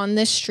street,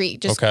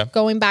 just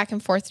going back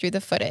and forth through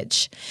the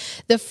footage.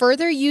 The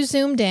further you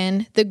zoomed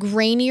in, the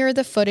grainier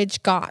the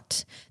footage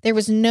got. There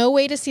was no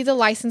way to see the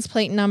license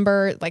plate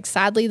number. Like,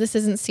 sadly, this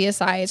isn't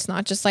CSI. It's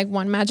not just like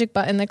one magic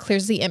button that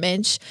clears the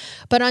image.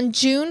 But on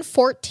June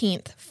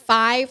 14th,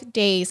 5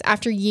 days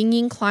after Ying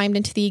Ying climbed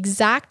into the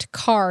exact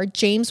car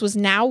James was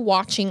now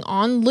watching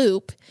on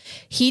loop,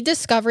 he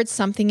discovered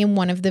something in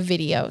one of the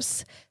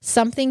videos,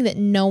 something that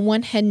no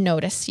one had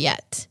noticed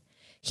yet.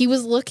 He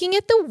was looking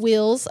at the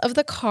wheels of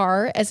the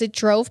car as it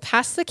drove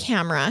past the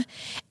camera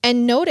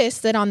and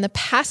noticed that on the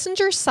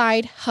passenger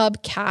side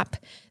hubcap,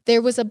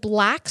 there was a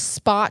black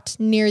spot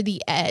near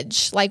the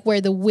edge, like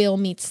where the wheel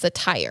meets the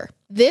tire.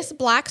 This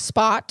black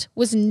spot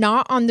was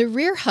not on the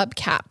rear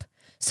hubcap.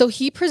 So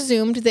he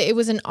presumed that it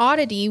was an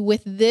oddity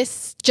with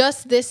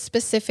just this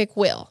specific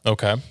wheel.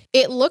 Okay.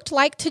 It looked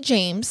like to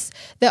James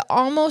that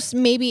almost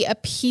maybe a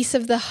piece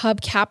of the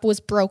hubcap was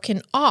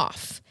broken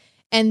off.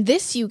 And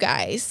this, you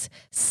guys,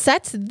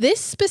 sets this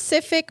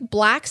specific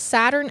black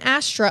Saturn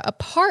Astra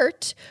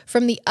apart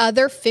from the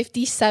other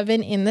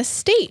 57 in the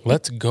state.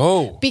 Let's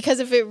go. Because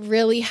if it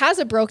really has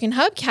a broken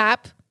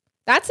hubcap,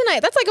 that's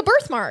like a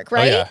birthmark,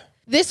 right? Oh, yeah.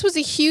 This was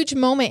a huge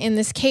moment in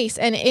this case,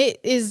 and it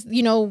is,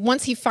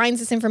 once he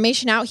finds this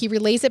information out, he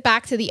relays it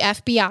back to the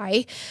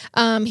FBI.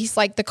 He's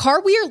like, the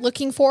car we are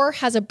looking for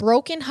has a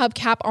broken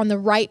hubcap on the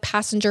right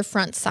passenger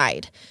front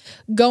side.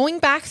 Going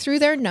back through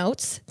their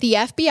notes, the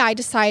FBI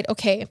decide,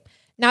 okay,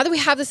 now that we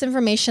have this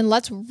information,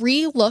 let's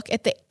re-look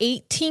at the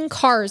 18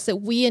 cars that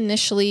we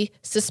initially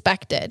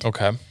suspected,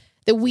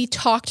 that we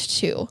talked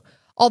to.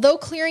 Although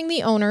clearing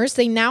the owners,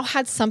 they now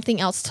had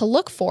something else to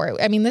look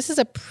for. I mean, this is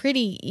a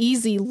pretty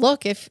easy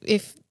look if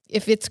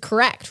it's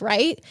correct,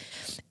 right?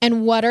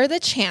 And what are the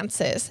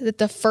chances that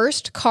the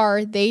first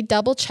car they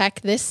double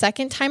check this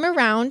second time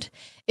around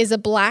is a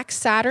black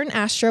Saturn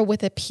Astra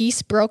with a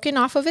piece broken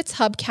off of its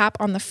hubcap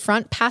on the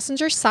front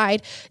passenger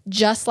side,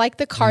 just like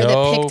the car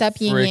that picked up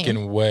Ying Ying?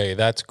 No freaking way.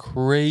 That's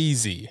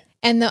crazy.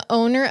 And the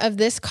owner of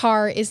this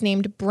car is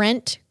named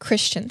Brent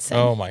Christensen.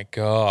 Oh my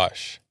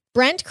gosh.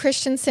 Brent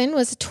Christensen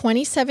was a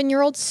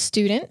 27-year-old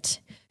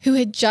student who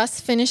had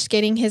just finished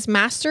getting his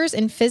master's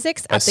in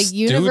physics at the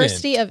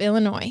University of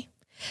Illinois.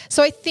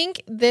 So I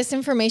think this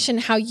information,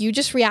 how you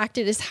just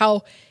reacted, is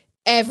how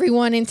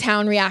everyone in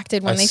town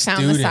reacted when they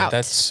found this out.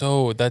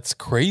 That's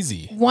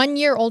crazy. 1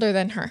 year older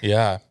than her.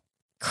 Yeah.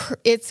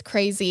 It's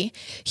crazy.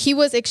 He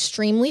was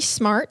extremely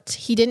smart.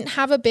 He didn't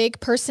have a big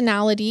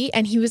personality,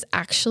 and he was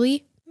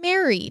actually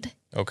married.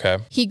 Okay.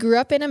 He grew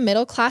up in a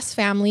middle-class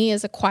family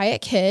as a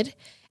quiet kid.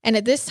 And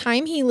at this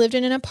time, he lived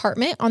in an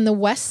apartment on the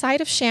west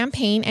side of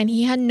Champaign, and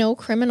he had no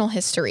criminal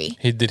history.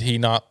 Did he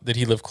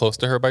live close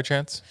to her by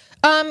chance?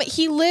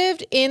 He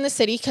lived in the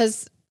city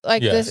because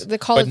the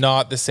college. But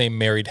not the same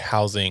married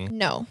housing.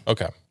 No.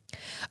 Okay.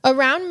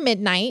 Around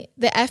midnight,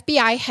 the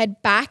FBI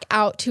head back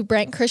out to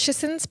Brent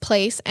Christensen's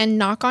place and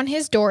knock on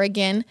his door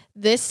again,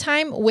 this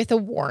time with a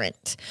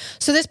warrant.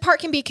 So this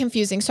part can be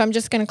confusing, so I'm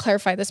just going to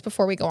clarify this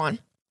before we go on.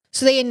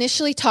 So they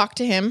initially talk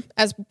to him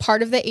as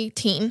part of the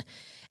 18,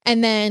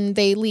 and then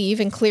they leave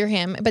and clear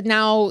him. But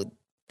now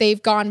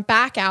they've gone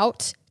back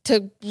out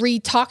to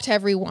re-talk to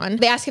everyone.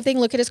 They ask if they can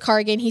look at his car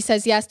again. He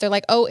says yes. They're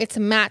like, oh, it's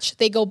a match.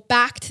 They go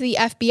back to the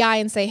FBI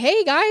and say,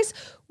 hey, guys,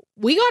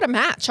 we got a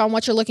match on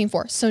what you're looking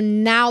for. So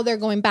now they're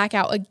going back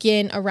out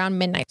again around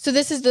midnight. So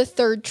this is the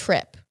third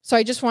trip. So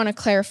I just want to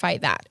clarify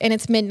that. And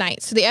it's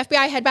midnight. So the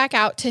FBI head back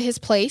out to his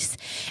place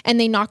and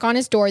they knock on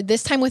his door,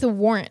 this time with a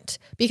warrant.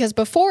 Because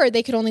before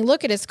they could only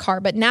look at his car,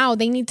 but now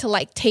they need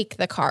to take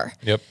the car.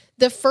 Yep.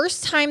 The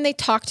first time they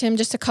talked to him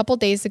just a couple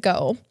days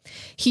ago,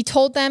 he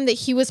told them that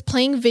he was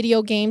playing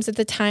video games at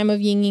the time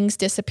of Ying Ying's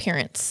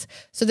disappearance.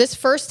 So this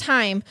first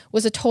time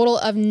was a total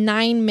of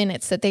 9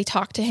 minutes that they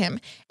talked to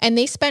him. And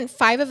they spent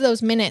 5 of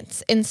those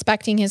minutes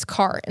inspecting his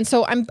car. And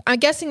so I'm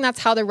guessing that's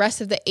how the rest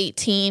of the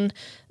 18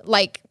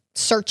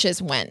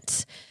 searches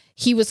went.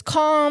 He was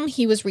calm,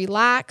 he was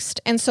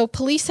relaxed, and so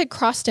police had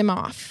crossed him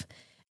off.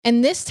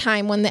 And this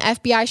time when the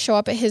FBI show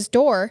up at his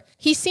door,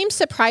 he seems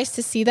surprised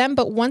to see them,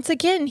 but once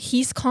again,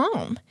 he's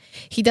calm.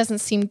 He doesn't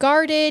seem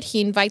guarded,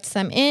 he invites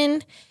them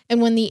in,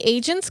 and when the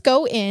agents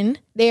go in,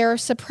 they are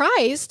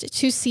surprised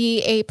to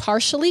see a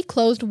partially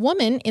clothed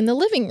woman in the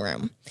living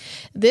room.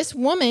 This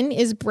woman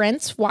is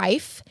Brent's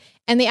wife,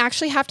 and they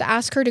actually have to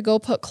ask her to go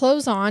put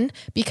clothes on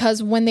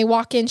because when they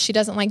walk in, she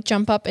doesn't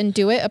jump up and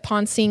do it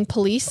upon seeing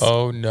police.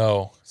 Oh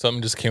no,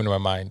 something just came to my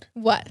mind.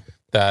 What?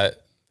 That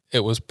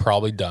it was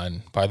probably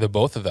done by the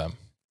both of them.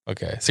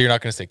 Okay, so you're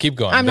not going to say, keep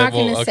going. I'm not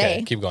going to say.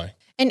 Okay, keep going.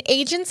 And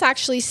agents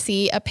actually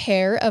see a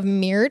pair of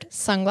mirrored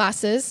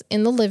sunglasses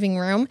in the living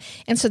room.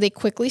 And so they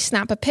quickly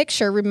snap a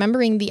picture,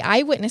 remembering the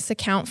eyewitness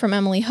account from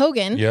Emily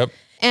Hogan. Yep.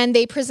 And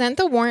they present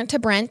the warrant to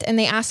Brent and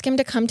they ask him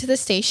to come to the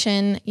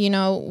station.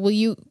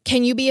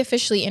 Can you be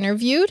officially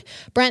interviewed?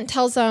 Brent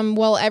tells them,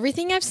 well,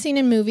 everything I've seen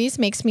in movies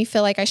makes me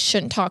feel like I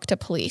shouldn't talk to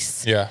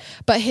police. Yeah.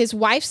 But his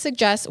wife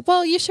suggests,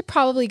 well, you should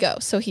probably go.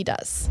 So he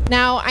does.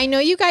 Now, I know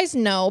you guys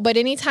know, but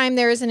anytime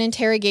there is an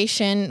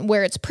interrogation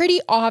where it's pretty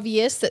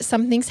obvious that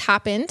something's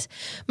happened,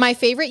 my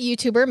favorite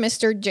YouTuber,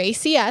 Mr.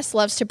 JCS,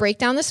 loves to break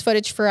down this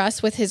footage for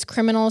us with his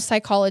criminal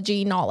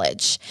psychology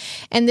knowledge.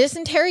 And this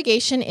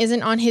interrogation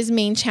isn't on his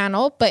main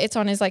channel, but it's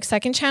on his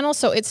second channel.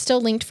 So it's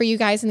still linked for you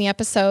guys in the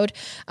episode.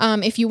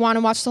 If you want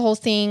to watch the whole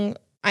thing,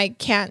 I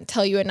can't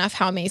tell you enough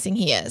how amazing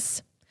he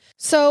is.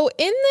 So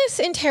in this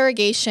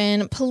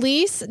interrogation,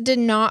 police did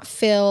not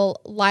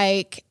feel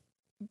like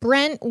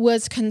Brent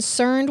was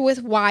concerned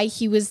with why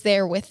he was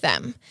there with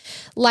them.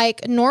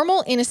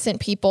 Normal innocent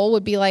people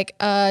would be like,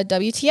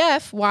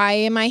 WTF, why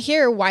am I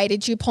here? Why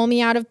did you pull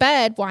me out of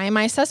bed? Why am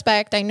I a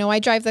suspect? I know I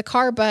drive the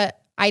car, but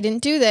I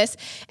didn't do this.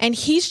 And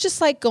he's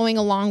just going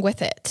along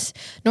with it.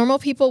 Normal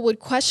people would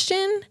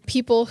question.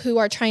 People who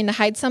are trying to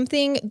hide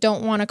something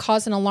don't want to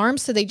cause an alarm,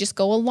 so they just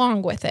go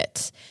along with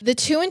it. The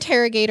two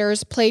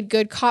interrogators played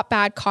good cop,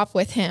 bad cop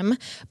with him,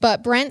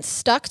 but Brent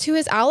stuck to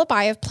his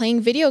alibi of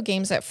playing video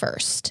games at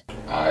first.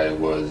 I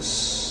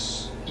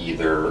was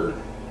either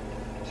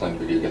playing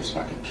video games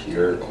on my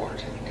computer or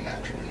taking an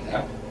afternoon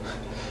nap.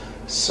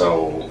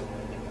 So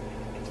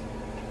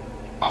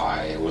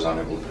I was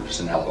unable to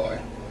produce an alibi.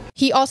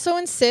 He also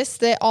insists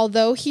that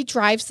although he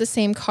drives the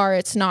same car,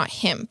 it's not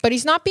him. But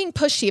he's not being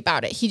pushy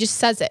about it. He just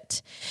says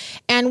it.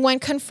 And when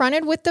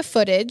confronted with the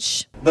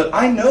footage... But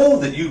I know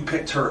that you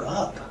picked her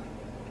up.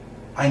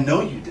 I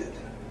know you did.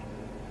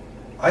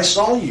 I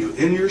saw you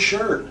in your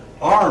shirt,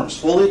 arms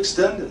fully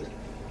extended.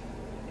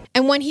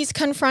 And when he's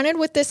confronted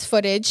with this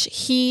footage,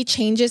 he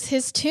changes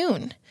his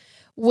tune.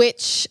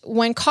 Which,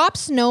 when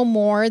cops know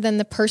more than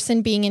the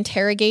person being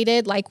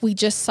interrogated, like we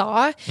just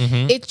saw,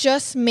 it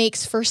just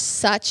makes for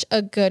such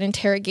a good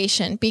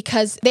interrogation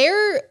because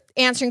they're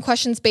answering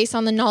questions based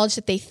on the knowledge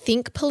that they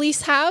think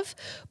police have.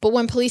 But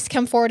when police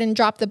come forward and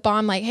drop the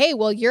bomb, hey,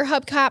 well, your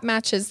hubcap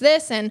matches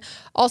this. And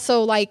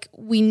also,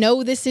 we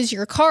know this is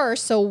your car.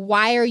 So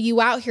why are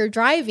you out here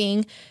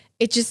driving?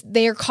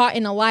 They're caught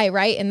in a lie,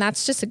 right? And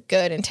that's just a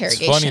good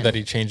interrogation. It's funny that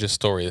he changed his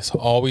story. This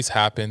always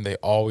happened. They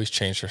always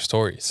change their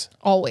stories.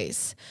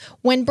 Always.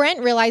 When Brent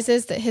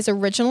realizes that his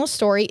original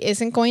story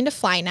isn't going to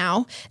fly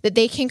now, that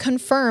they can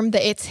confirm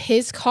that it's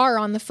his car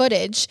on the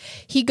footage,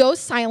 he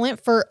goes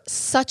silent for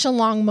such a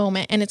long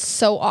moment, and it's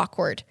so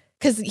awkward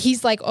because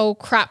he's like, oh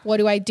crap, what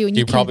do I do? And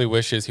he probably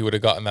wishes he would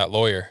have gotten that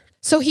lawyer.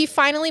 So he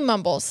finally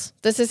mumbles.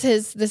 This is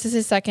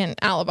his second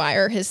alibi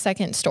or his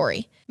second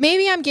story.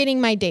 Maybe I'm getting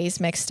my days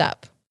mixed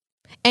up.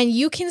 And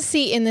you can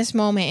see in this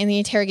moment in the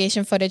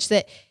interrogation footage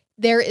that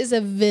there is a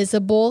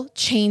visible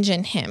change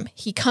in him.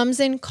 He comes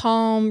in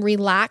calm,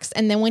 relaxed,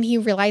 and then when he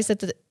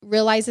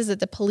realizes that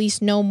the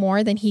police know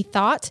more than he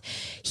thought,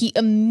 he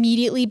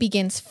immediately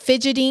begins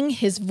fidgeting.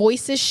 His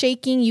voice is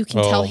shaking. You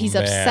can tell he's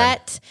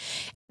upset.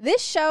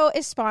 This show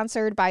is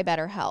sponsored by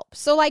BetterHelp.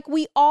 So like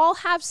we all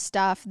have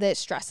stuff that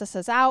stresses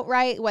us out,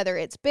 right? Whether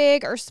it's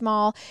big or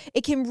small,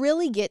 it can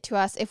really get to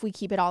us if we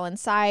keep it all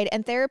inside.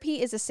 And therapy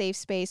is a safe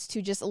space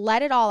to just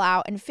let it all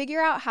out and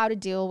figure out how to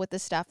deal with the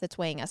stuff that's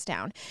weighing us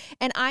down.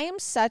 And I am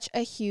such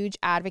a huge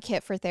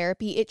advocate for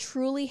therapy. It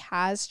truly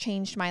has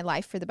changed my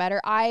life for the better.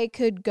 I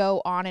could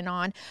go on and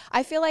on.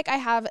 I feel like I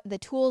have the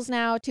tools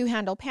now to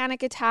handle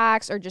panic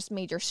attacks or just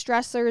major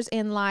stressors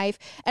in life,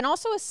 and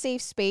also a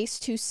safe space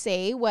to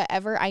say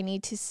whatever I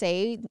need to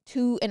say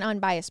to an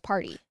unbiased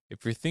party.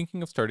 If you're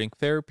thinking of starting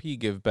therapy,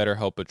 give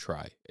BetterHelp a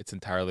try. It's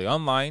entirely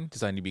online,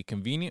 designed to be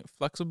convenient,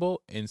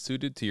 flexible, and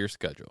suited to your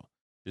schedule.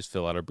 Just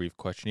fill out a brief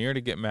questionnaire to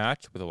get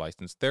matched with a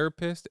licensed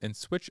therapist and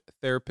switch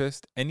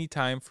therapist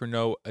anytime for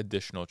no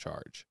additional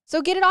charge.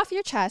 So get it off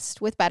your chest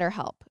with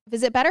BetterHelp.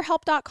 Visit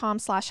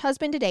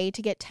BetterHelp.com/husband today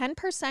to get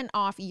 10%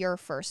 off your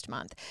first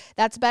month.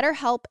 That's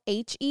BetterHelp,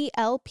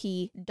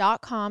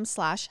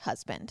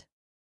 HELP.com/husband.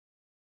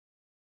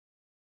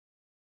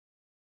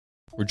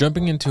 We're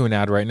jumping into an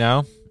ad right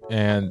now,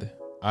 and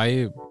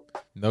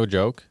no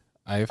joke,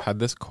 I've had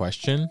this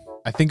question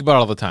I think about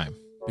all the time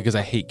because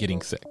I hate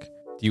getting sick.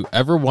 Do you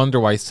ever wonder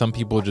why some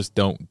people just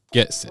don't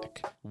get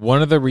sick?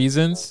 One of the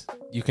reasons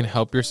you can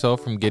help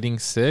yourself from getting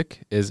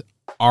sick is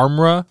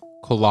Armra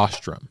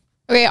Colostrum.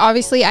 Okay,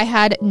 obviously I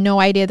had no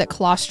idea that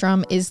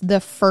colostrum is the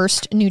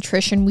first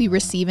nutrition we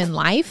receive in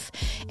life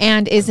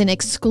and is an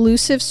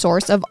exclusive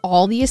source of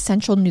all the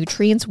essential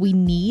nutrients we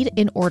need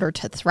in order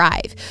to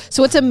thrive.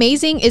 So what's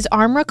amazing is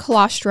Armra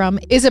Colostrum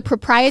is a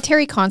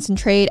proprietary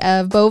concentrate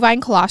of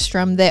bovine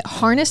colostrum that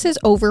harnesses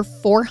over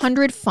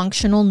 400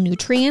 functional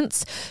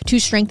nutrients to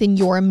strengthen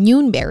your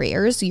immune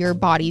barriers, your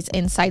body's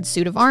inside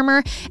suit of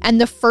armor,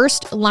 and the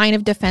first line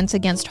of defense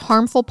against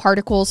harmful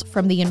particles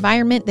from the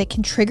environment that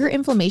can trigger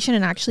inflammation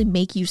and actually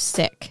make you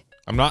sick.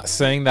 I'm not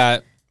saying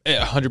that it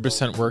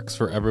 100% works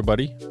for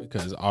everybody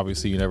because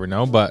obviously you never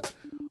know, but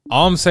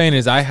all I'm saying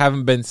is I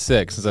haven't been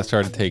sick since I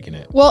started taking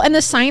it. Well, and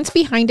the science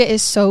behind it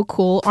is so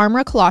cool.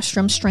 Armra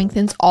Colostrum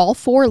strengthens all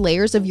 4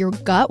 layers of your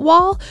gut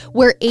wall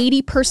where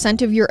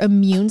 80% of your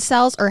immune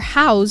cells are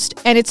housed,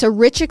 and it's a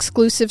rich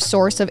exclusive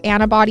source of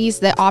antibodies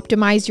that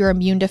optimize your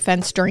immune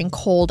defense during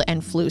cold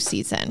and flu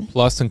season.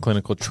 Plus, in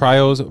clinical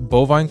trials,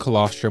 bovine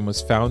colostrum was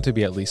found to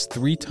be at least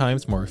 3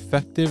 times more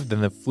effective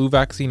than the flu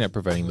vaccine at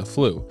preventing the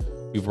flu.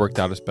 We've worked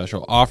out a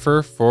special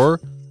offer for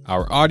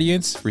our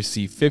audience.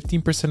 Receive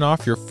 15%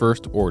 off your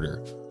first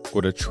order. Go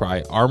to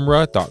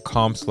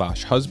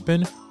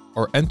tryarmra.com/husband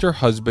or enter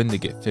husband to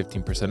get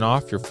 15%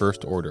 off your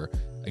first order.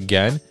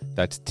 Again,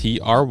 that's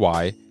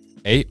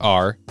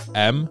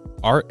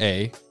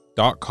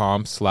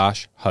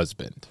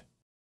tryarmra.com/husband.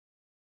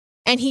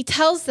 And he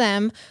tells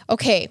them,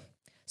 okay,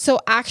 so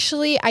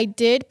actually I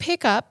did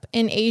pick up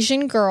an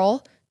Asian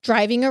girl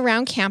driving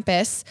around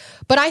campus,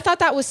 but I thought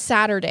that was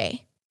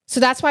Saturday. So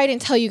that's why I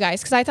didn't tell you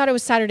guys, because I thought it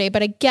was Saturday,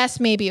 but I guess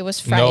maybe it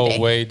was Friday.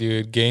 No way,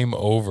 dude. Game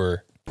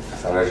over. I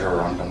thought I drove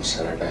around on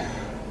Saturday.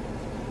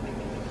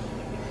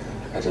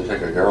 I did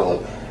pick a girl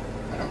up.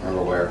 I don't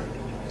remember where.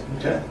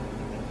 Okay.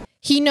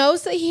 He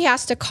knows that he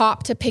has to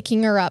cop to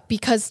picking her up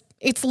because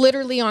it's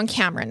literally on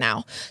camera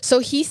now. So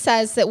he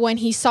says that when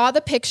he saw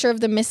the picture of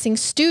the missing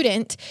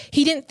student,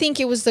 he didn't think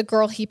it was the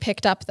girl he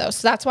picked up though.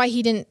 So that's why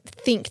he didn't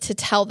think to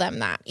tell them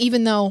that,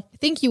 even though I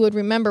think you would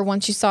remember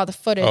once you saw the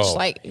footage,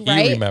 right?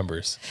 He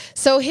remembers.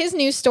 So his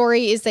news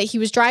story is that he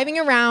was driving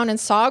around and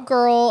saw a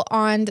girl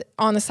on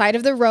the side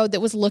of the road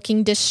that was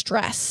looking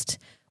distressed,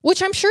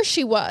 which I'm sure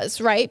she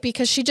was, right?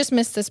 Because she just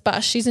missed this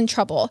bus. She's in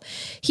trouble.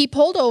 He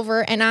pulled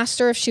over and asked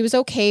her if she was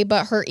okay,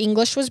 but her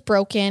English was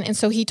broken. And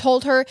so he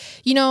told her,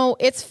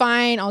 it's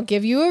fine. I'll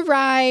give you a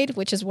ride,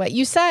 which is what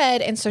you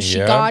said. And so she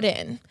got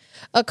in.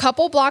 A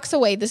couple blocks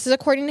away, this is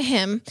according to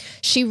him,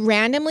 she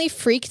randomly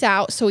freaked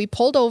out. So he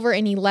pulled over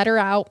and he let her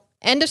out.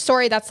 End of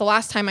story. That's the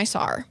last time I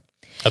saw her.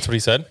 That's what he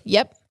said?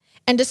 Yep.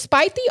 And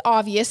despite the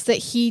obvious that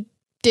he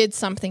did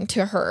something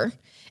to her,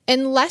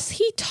 unless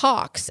he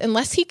talks,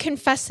 unless he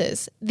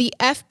confesses, the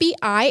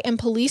FBI and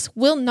police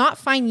will not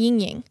find Ying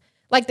Ying.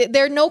 Like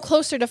they're no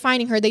closer to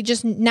finding her. They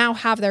just now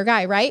have their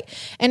guy, right?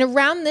 And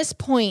around this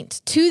point,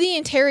 to the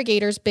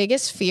interrogator's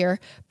biggest fear,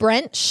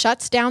 Brent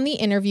shuts down the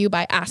interview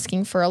by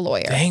asking for a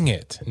lawyer. Dang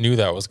it. Knew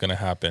that was going to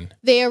happen.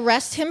 They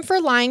arrest him for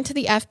lying to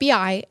the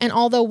FBI. And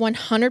although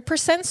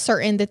 100%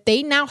 certain that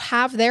they now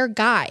have their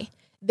guy,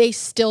 they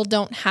still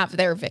don't have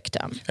their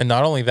victim. And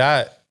not only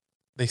that,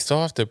 they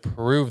still have to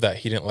prove that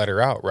he didn't let her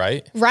out,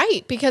 right?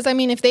 Right. Because,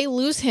 if they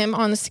lose him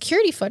on the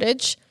security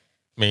footage,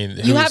 I mean,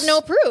 You have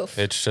no proof.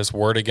 It's just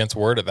word against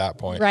word at that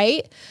point.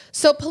 Right?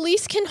 So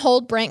police can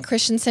hold Brent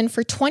Christensen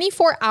for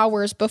 24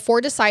 hours before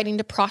deciding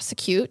to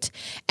prosecute,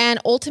 and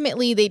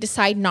ultimately they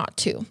decide not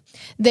to.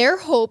 Their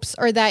hopes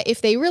are that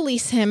if they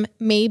release him,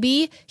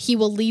 maybe he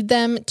will lead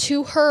them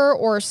to her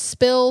or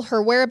spill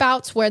her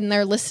whereabouts when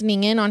they're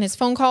listening in on his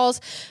phone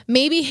calls.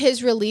 Maybe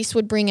his release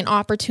would bring an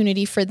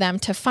opportunity for them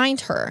to find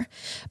her.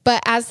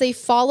 But as they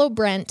follow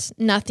Brent,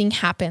 nothing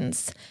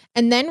happens.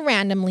 And then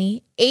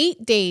randomly,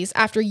 8 days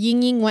after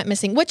Ying Ying went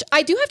missing, which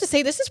I do have to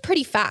say, this is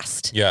pretty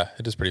fast. Yeah,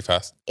 it is pretty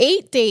fast.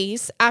 8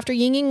 days after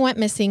Ying Ying went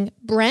missing,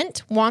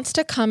 Brent wants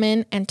to come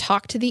in and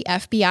talk to the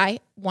FBI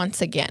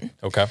once again.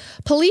 Okay.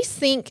 Police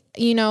think,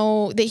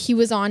 that he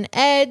was on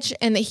edge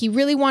and that he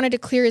really wanted to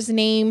clear his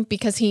name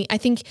because I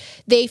think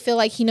they feel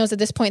like he knows at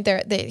this point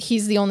that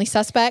he's the only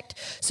suspect.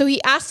 So he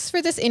asks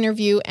for this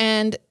interview,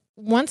 and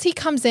once he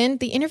comes in,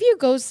 the interview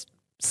goes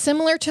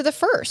similar to the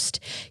first.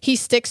 He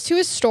sticks to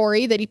his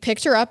story that he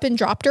picked her up and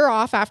dropped her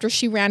off after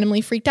she randomly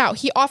freaked out.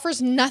 He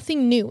offers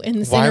nothing new in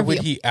this interview. Why would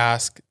he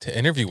ask to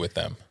interview with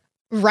them?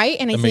 Right?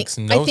 And I think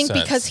sense.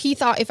 Because he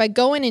thought if I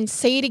go in and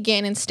say it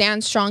again and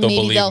stand strong, They'll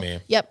maybe believe me.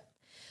 Yep.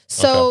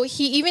 So Okay.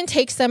 he even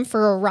takes them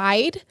for a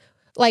ride,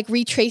 like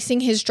retracing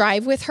his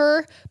drive with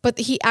her, but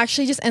he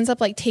actually just ends up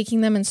like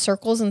taking them in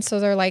circles. And so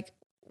they're like,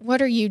 what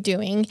are you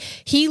doing?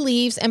 He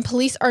leaves, and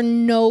police are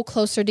no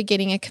closer to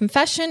getting a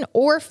confession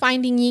or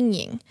finding Ying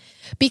Ying.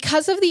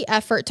 Because of the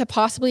effort to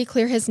possibly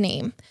clear his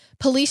name,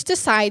 police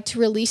decide to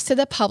release to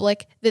the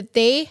public that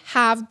they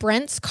have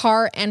Brent's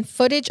car and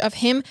footage of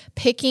him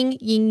picking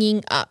Ying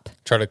Ying up.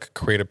 Try to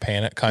create a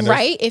panic, kind of.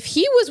 Right? If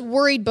he was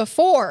worried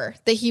before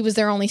that he was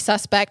their only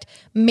suspect,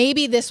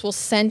 maybe this will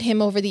send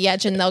him over the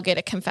edge and they'll get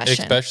a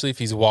confession. Especially if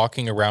he's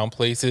walking around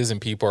places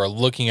and people are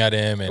looking at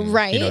him and,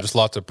 Right. just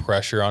lots of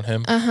pressure on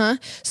him.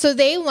 So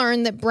they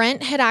learned that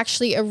Brent had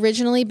actually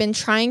originally been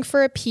trying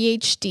for a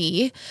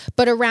PhD,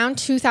 but around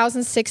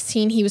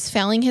 2016, he was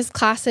failing his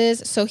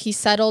classes, so he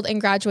settled and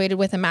graduated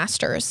with a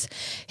master's.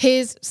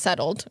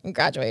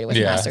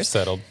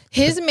 Settled.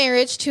 His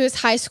marriage to his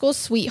high school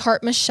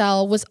sweetheart,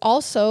 Michelle, was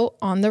also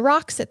on the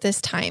rocks at this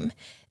time.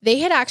 They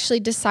had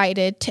actually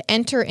decided to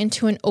enter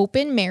into an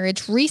open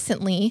marriage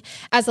recently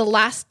as a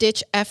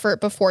last-ditch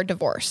effort before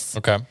divorce.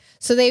 Okay.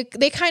 So they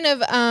kind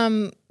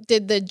of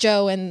did the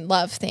Joe and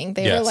Love thing.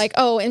 They were like,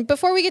 oh, and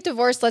before we get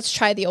divorced, let's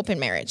try the open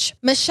marriage.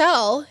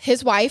 Michelle,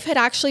 his wife, had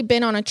actually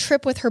been on a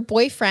trip with her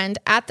boyfriend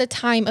at the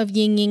time of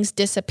Ying Ying's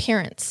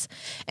disappearance.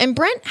 And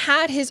Brent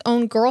had his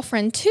own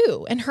girlfriend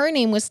too, and her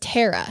name was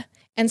Tara.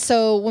 And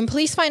so when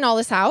police find all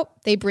this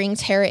out, they bring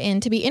Tara in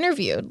to be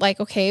interviewed.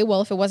 Like, okay,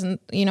 well, if it wasn't,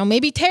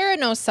 maybe Tara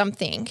knows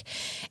something.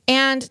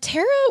 And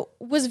Tara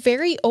was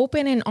very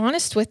open and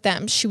honest with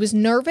them. She was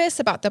nervous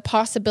about the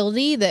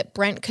possibility that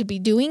Brent could be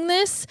doing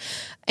this.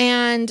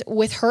 And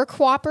with her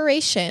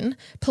cooperation,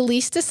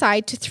 police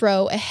decide to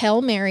throw a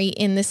Hail Mary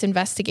in this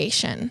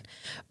investigation.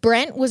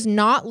 Brent was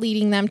not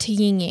leading them to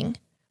Ying Ying,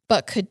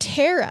 but could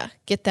Tara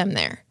get them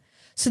there?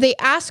 So they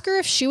ask her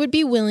if she would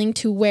be willing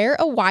to wear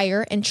a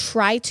wire and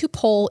try to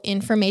pull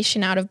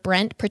information out of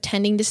Brent,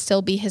 pretending to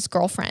still be his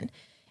girlfriend.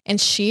 And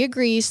she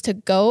agrees to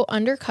go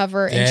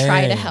undercover and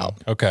try to help.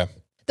 Okay.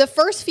 The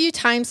first few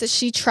times that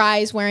she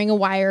tries wearing a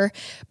wire,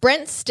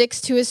 Brent sticks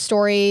to his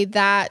story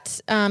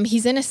that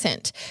he's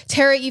innocent.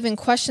 Tara even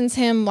questions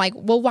him like,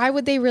 well, why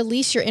would they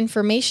release your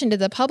information to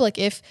the public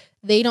if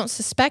they don't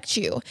suspect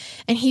you?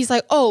 And he's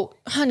like, oh,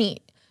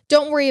 honey,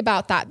 don't worry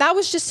about that. That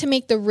was just to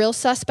make the real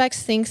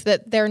suspects think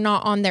that they're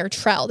not on their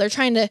trail. They're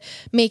trying to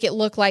make it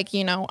look like,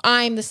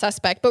 I'm the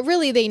suspect, but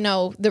really they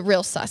know the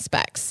real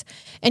suspects.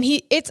 And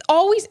it's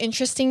always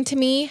interesting to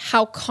me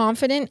how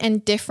confident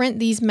and different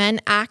these men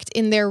act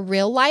in their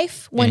real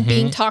life when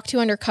being talked to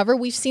undercover.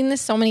 We've seen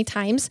this so many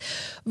times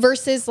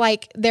versus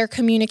like their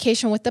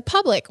communication with the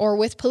public or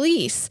with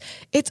police.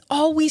 It's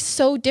always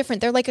so different.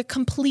 They're like a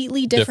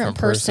completely different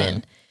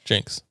person.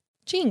 Jinx.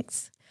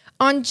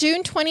 On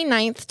June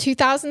 29th,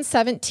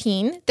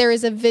 2017, there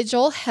is a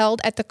vigil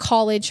held at the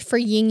college for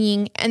Ying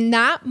Ying, and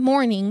that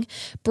morning,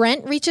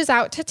 Brent reaches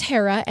out to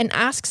Tara and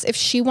asks if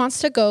she wants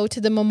to go to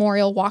the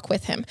memorial walk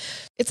with him.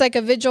 It's like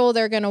a vigil.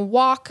 They're going to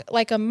walk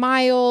like a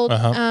mile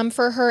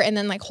for her and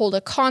then like hold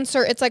a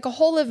concert. It's like a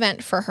whole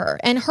event for her,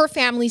 and her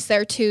family's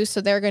there too,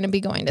 so they're going to be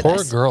going to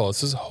this. Poor girl.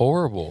 This is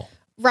horrible.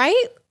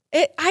 Right?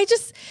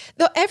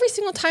 Every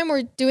single time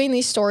we're doing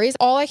these stories,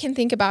 all I can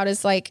think about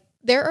is like,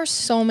 there are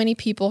so many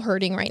people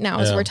hurting right now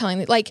as we're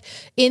telling, like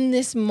in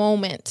this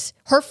moment,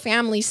 her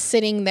family's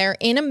sitting there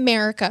in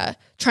America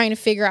trying to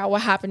figure out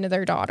what happened to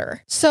their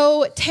daughter.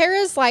 So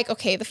Tara's like,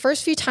 okay, the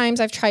first few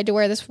times I've tried to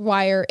wear this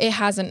wire,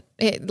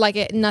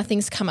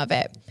 nothing's come of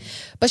it.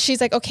 But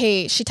she's like,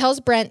 okay, she tells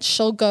Brent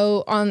she'll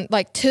go on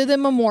like to the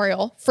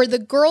memorial for the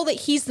girl that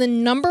he's the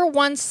number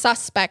one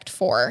suspect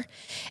for.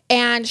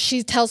 And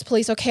she tells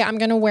police, okay, I'm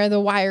going to wear the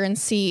wire and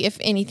see if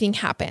anything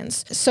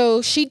happens.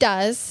 So she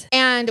does.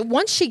 And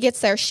once she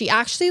gets there, she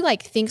actually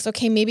like thinks,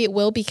 okay, maybe it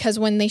will, because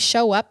when they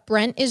show up,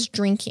 Brent is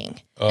drinking.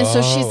 And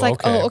so she's like,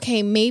 okay. oh,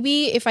 okay,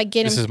 maybe if I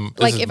get him,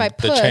 if I the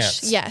push,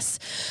 chance. yes.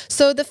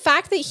 So the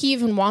fact that he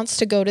even wants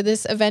to go to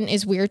this event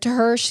is weird to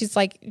her. She's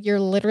like, you're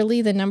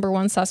literally the number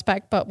one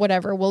suspect, but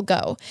whatever, we'll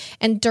go.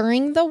 And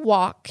during the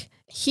walk,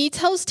 he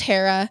tells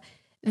Tara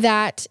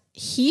that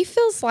he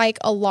feels like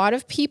a lot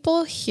of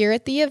people here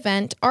at the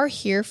event are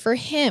here for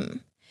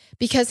him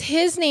because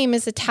his name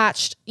is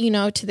attached,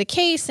 to the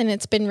case and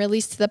it's been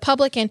released to the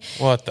public. And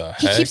what the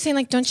heck? He keeps saying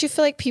like, don't you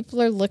feel like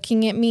people are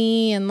looking at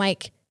me and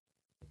like,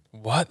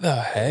 what the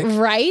heck?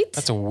 right?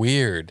 That's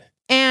weird.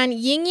 And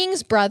Ying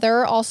Ying's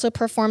brother also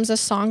performs a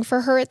song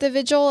for her at the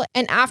vigil.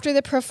 And after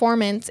the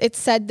performance, it's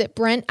said that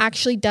Brent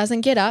actually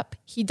doesn't get up.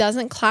 He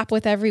doesn't clap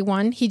with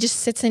everyone. He just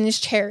sits in his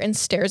chair and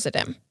stares at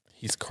him.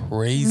 He's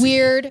crazy.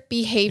 Weird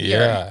behavior.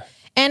 Yeah.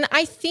 And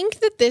I think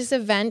that this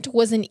event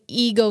was an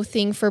ego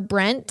thing for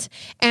Brent.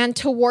 And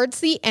towards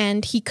the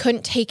end, he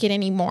couldn't take it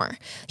anymore.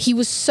 He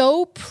was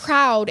so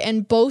proud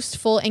and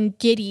boastful and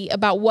giddy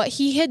about what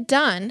he had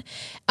done.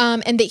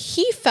 And that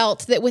he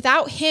felt that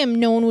without him,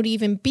 no one would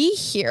even be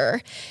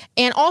here.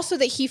 And also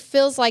that he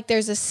feels like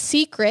there's a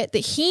secret that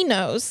he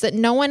knows that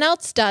no one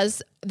else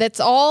does that's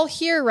all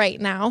here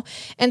right now.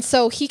 And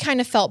so he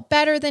kind of felt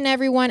better than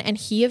everyone. And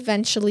he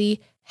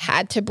eventually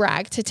had to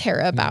brag to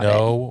Tara about it.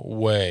 No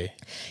way.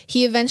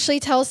 He eventually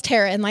tells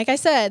Tara, and like I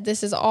said,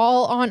 this is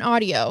all on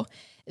audio,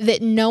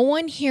 that no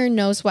one here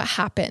knows what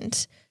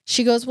happened.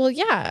 She goes, well,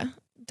 yeah,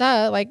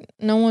 duh, like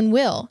no one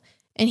will.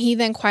 And he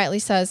then quietly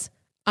says,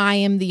 I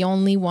am the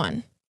only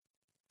one.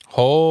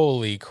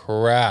 Holy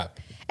crap.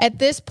 At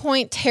this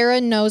point,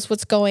 Tara knows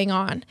what's going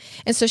on.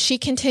 And so she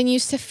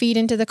continues to feed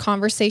into the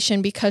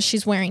conversation because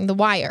she's wearing the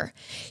wire.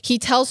 He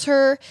tells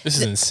her... This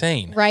is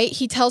insane. Right?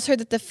 He tells her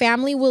that the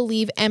family will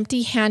leave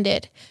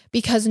empty-handed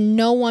because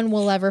no one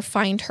will ever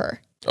find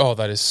her. Oh,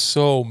 that is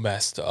so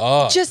messed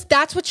up. Just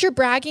that's what you're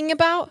bragging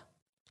about?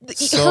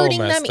 So hurting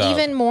them messed up.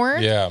 even more?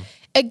 Yeah.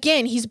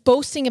 Again, he's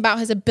boasting about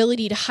his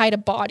ability to hide a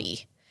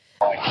body.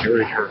 I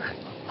carried her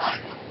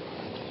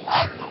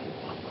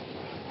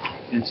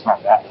into my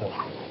bathtub.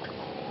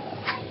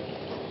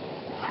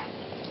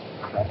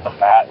 At the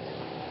bat,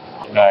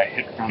 and I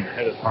hit her on the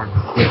head as hard as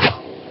I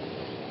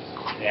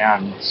could,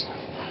 and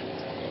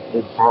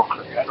it broke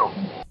her head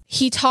open.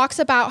 He talks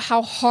about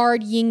how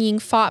hard Ying Ying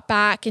fought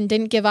back and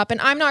didn't give up. And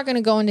I'm not going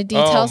to go into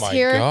details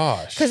here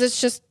because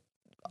it's just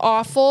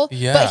awful.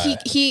 Yeah.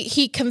 But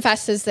he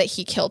confesses that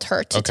he killed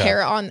her to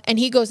Tara and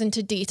he goes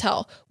into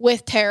detail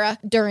with Tara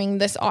during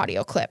this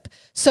audio clip.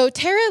 So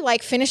Tara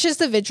finishes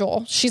the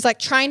vigil. She's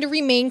trying to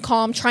remain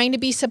calm, trying to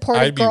be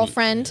supportive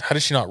girlfriend. How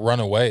does she not run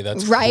away?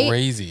 That's right?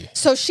 Crazy.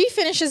 So she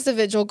finishes the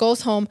vigil,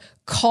 goes home,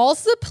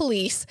 calls the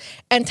police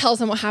and tells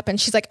them what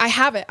happened. She's like, I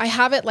have it.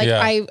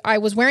 I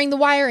was wearing the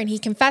wire and he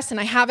confessed and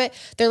I have it.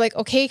 They're like,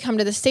 okay, come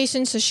to the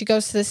station. So she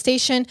goes to the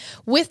station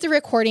with the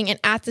recording, and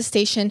at the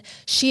station,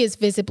 she is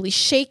visibly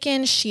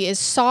shaken. She is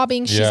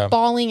sobbing. She's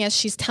bawling as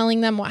she's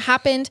telling them what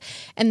happened.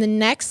 And the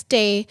next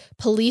day,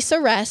 police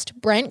arrest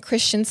Brent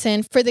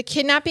Christensen for the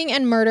kidnapping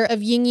and murder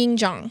of Ying Ying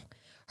Zhang.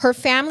 Her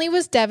family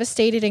was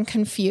devastated and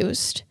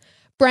confused.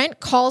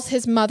 Brent calls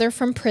his mother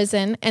from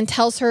prison and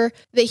tells her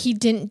that he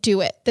didn't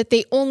do it, that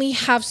they only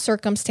have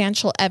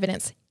circumstantial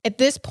evidence. At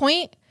this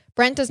point,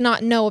 Brent does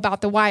not know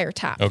about the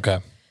wiretap. Okay.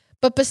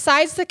 But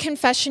besides the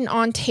confession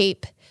on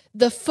tape,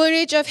 the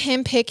footage of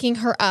him picking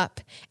her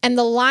up and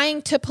the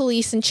lying to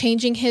police and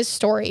changing his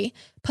story,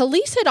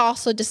 police had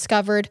also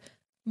discovered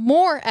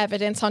more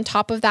evidence on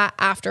top of that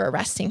after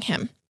arresting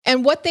him.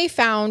 And what they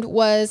found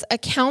was a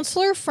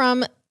counselor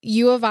from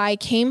U of I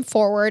came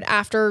forward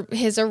after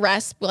his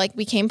arrest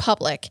became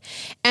public,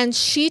 and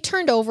she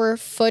turned over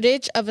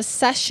footage of a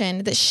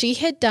session that she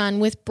had done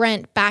with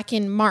Brent back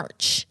in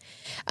March.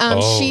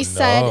 She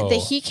said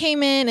that he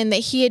came in and that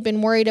he had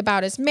been worried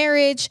about his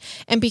marriage,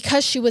 and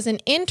because she was an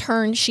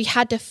intern, she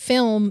had to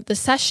film the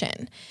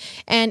session.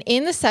 And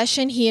in the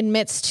session, he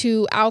admits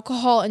to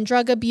alcohol and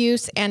drug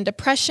abuse and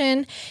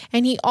depression,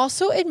 and he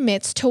also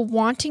admits to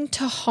wanting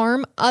to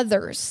harm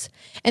others,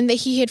 and that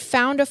he had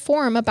found a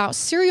forum about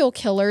serial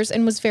killers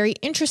and was very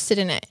interested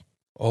in it.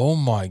 Oh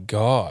my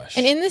gosh.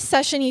 And in this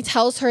session, he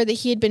tells her that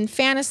he had been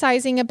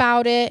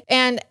about it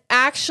and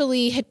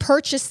actually had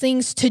purchased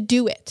things to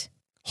do it.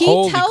 He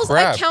tells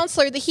a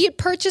counselor that he had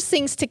purchased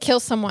things to kill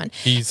someone.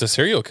 He's a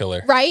serial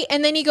killer. Right?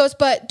 And then he goes,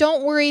 but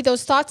don't worry,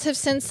 those thoughts have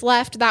since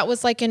left. That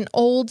was an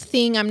old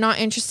thing. I'm not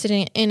interested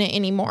in it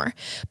anymore.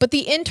 But the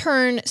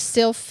intern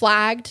still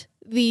flagged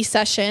the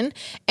session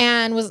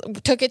and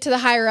took it to the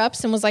higher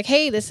ups and was like,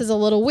 hey, this is a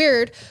little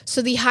weird.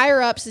 So the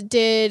higher ups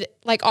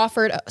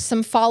offered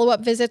some follow-up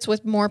visits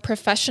with more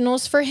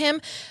professionals for him,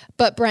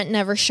 but Brent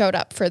never showed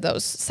up for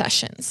those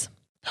sessions.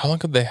 How long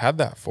have they had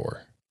that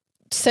for?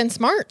 Since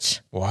March.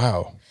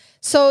 Wow.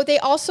 So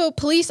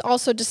police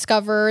also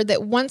discover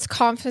that once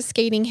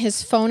confiscating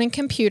his phone and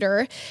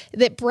computer,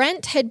 that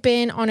Brent had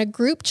been on a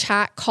group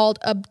chat called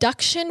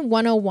Abduction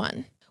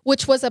 101,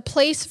 which was a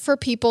place for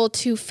people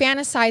to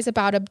fantasize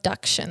about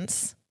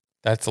abductions.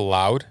 That's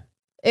allowed?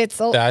 That's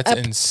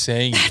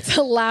insane. That's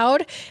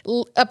allowed,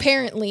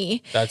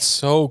 apparently. That's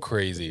so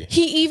crazy.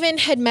 He even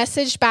had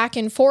messaged back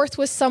and forth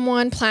with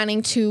someone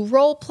planning to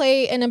role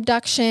play an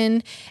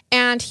abduction,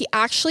 and he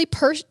actually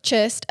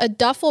purchased a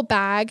duffel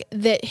bag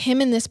that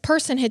him and this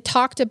person had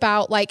talked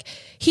about. Like,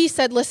 he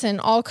said, listen,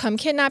 I'll come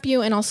kidnap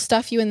you and I'll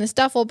stuff you in this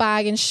duffel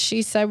bag. And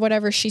she said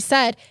whatever she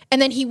said.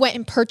 And then he went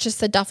and purchased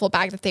the duffel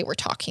bag that they were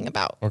talking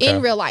about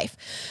in real life.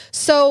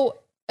 So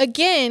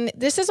again,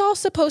 this is all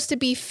supposed to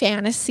be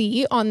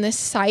fantasy on this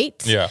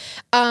site. Yeah.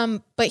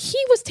 But he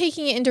was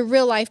taking it into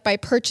real life by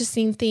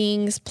purchasing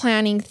things,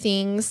 planning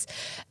things.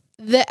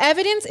 The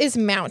evidence is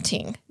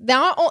mounting.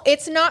 Now,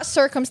 it's not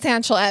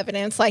circumstantial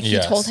evidence like he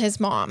told his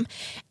mom.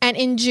 And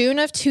in June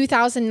of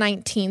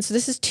 2019, so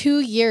this is 2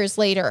 years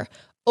later,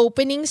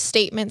 opening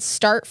statements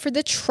start for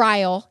the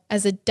trial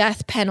as a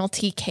death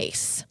penalty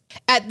case.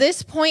 At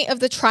this point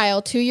of the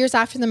trial, 2 years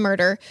after the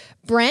murder,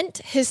 Brent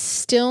has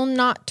still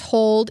not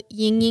told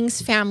Ying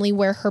Ying's family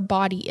where her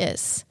body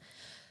is.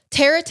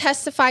 Tara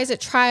testifies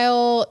at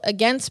trial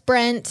against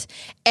Brent,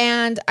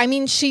 and I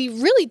mean, she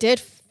really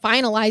did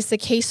finalize the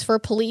case for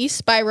police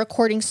by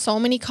recording so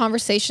many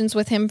conversations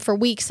with him for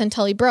weeks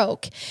until he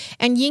broke.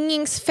 And Ying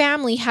Ying's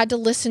family had to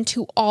listen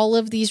to all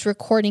of these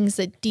recordings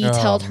that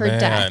detailed her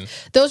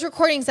death. Those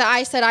recordings that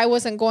I said I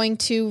wasn't going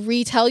to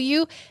retell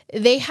you,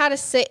 they had to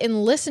sit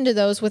and listen to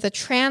those with a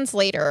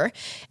translator.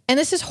 And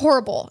this is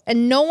horrible.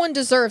 And no one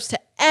deserves to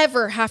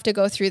ever have to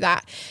go through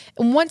that.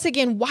 And once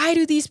again, why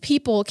do these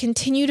people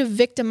continue to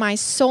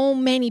victimize so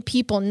many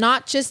people,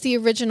 not just the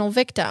original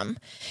victim?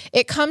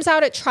 It comes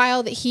out at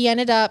trial that he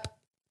ended up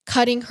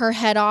cutting her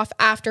head off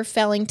after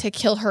failing to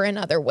kill her in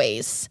other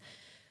ways.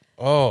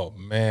 Oh,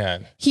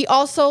 man. He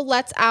also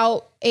lets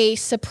out a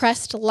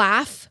suppressed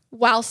laugh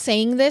while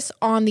saying this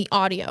on the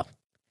audio.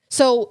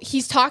 So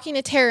he's talking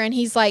to Tara and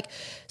he's like,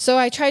 so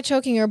I tried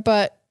choking her,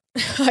 but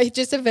I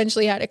just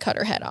eventually had to cut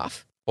her head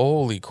off.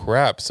 Holy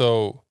crap.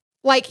 So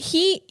like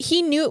he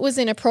knew it was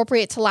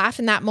inappropriate to laugh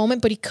in that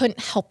moment, but he couldn't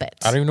help it.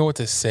 I don't even know what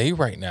to say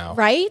right now.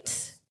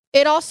 Right?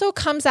 It also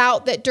comes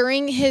out that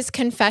during his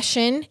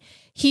confession,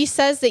 he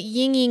says that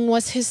Ying Ying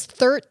was his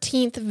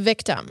 13th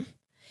victim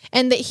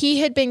and that he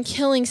had been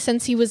killing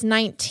since he was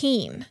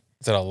 19.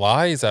 Is that a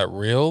lie? Is that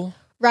real?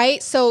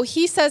 Right? So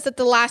he says that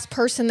the last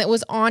person that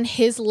was on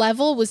his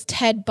level was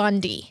Ted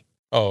Bundy.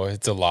 Oh,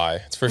 it's a lie.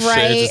 It's for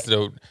right?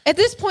 sure. At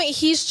this point,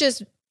 he's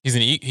just...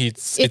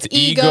 It's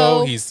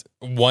ego. He's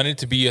wanted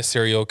to be a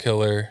serial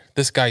killer.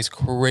 This guy's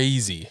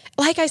crazy.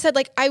 Like I said,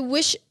 like I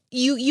wish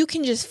you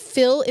can just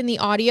fill in the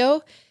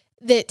audio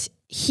that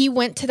he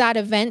went to that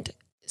event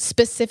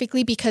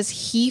specifically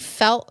because he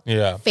felt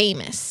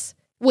famous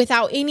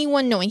without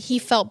anyone knowing. He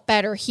felt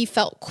better. He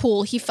felt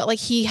cool. He felt like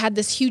he had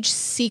this huge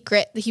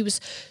secret that he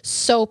was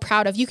so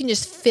proud of. You can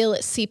just feel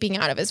it seeping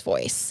out of his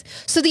voice.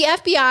 So the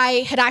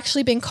FBI had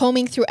actually been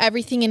combing through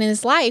everything in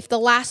his life the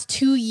last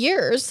 2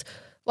 years,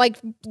 like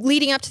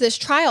leading up to this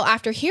trial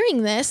after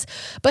hearing this,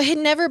 but had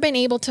never been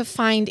able to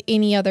find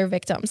any other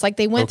victims. Like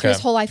they went through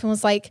his whole life and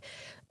was like,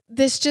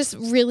 this just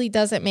really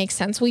doesn't make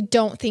sense. We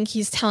don't think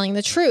he's telling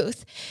the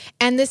truth.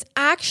 And this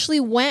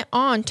actually went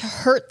on to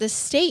hurt the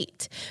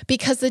state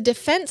because the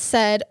defense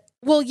said,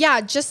 well,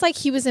 yeah, just like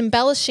he was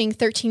embellishing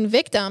 13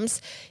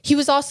 victims, he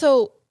was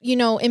also, you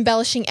know,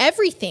 embellishing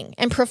everything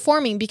and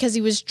performing because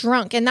he was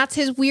drunk. And that's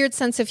his weird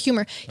sense of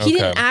humor. He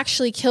didn't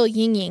actually kill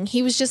Ying Ying.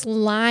 He was just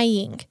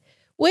lying,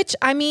 which,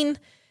 I mean...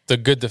 It's a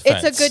good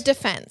defense. It's a good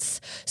defense.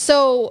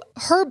 So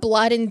her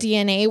blood and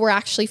DNA were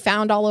actually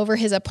found all over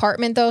his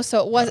apartment, though.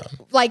 So it was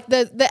like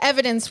the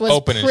evidence was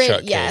open and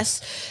shut.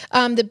 Yes.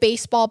 The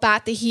baseball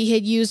bat that he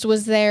had used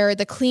was there.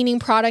 The cleaning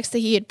products that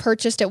he had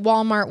purchased at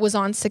Walmart was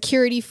on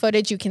security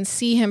footage. You can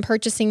see him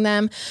purchasing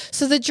them.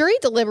 So the jury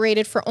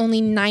deliberated for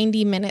only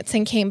 90 minutes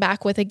and came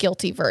back with a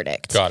guilty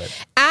verdict. Got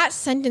it. At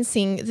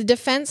sentencing, the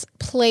defense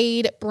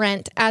played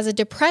Brent as a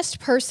depressed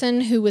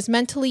person who was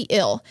mentally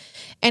ill.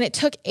 And it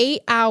took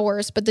 8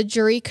 hours, but the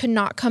jury could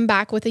not come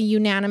back with a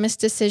unanimous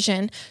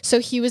decision. So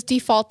he was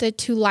defaulted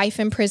to life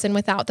in prison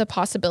without the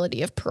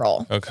possibility of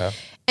parole. Okay.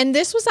 And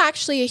this was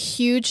actually a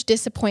huge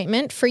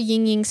disappointment for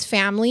Ying Ying's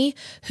family,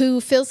 who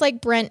feels like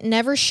Brent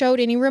never showed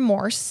any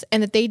remorse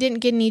and that they didn't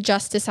get any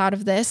justice out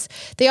of this.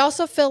 They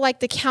also feel like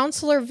the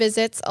counselor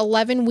visits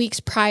 11 weeks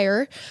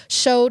prior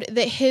showed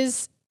that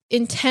his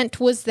intent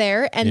was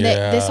there and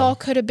that this all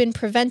could have been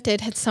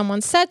prevented had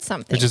someone said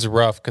something. Which is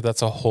rough because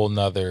that's a whole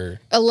nother...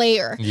 a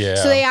layer. Yeah.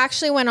 So they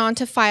actually went on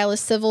to file a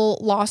civil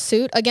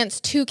lawsuit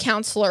against 2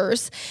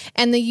 counselors,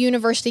 and the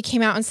university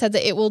came out and said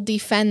that it will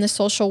defend the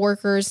social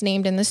workers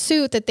named in the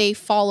suit, that they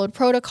followed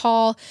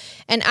protocol.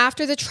 And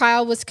after the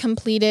trial was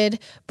completed,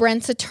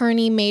 Brent's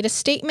attorney made a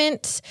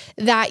statement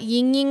that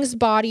Ying Ying's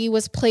body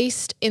was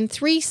placed in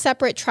 3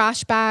 separate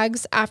trash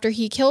bags after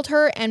he killed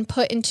her and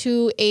put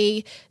into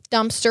a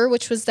dumpster,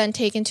 which was then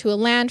taken to a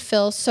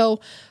landfill. So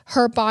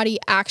her body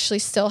actually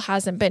still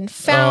hasn't been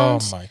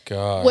found. Oh my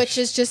gosh. Which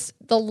is just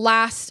the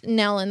last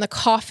nail in the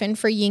coffin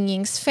for Ying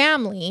Ying's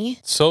family.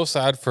 So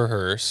sad for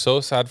her.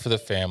 So sad for the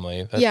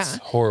family. That's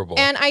horrible.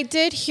 And I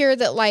did hear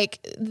that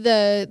like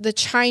the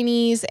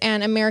Chinese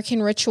and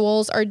American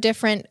rituals are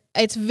different.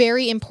 It's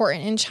very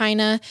important in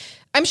China.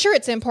 I'm sure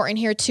it's important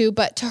here too,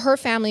 but to her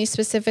family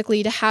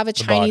specifically, to have a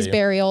Chinese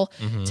burial,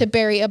 to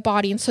bury a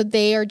body. And so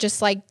they are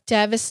just like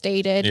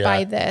devastated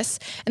by this.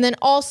 And then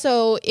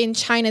also in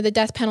China, the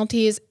death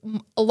penalty is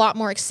a lot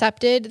more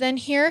accepted than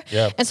here.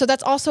 Yep. And so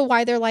that's also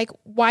why they're like,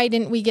 why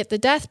didn't we get the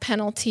death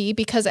penalty?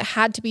 Because it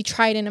had to be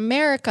tried in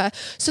America.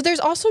 So there's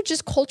also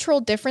just cultural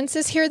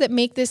differences here that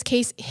make this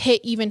case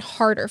hit even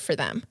harder for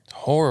them.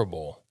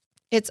 Horrible.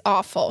 It's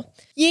awful.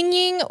 Ying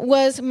Ying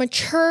was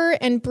mature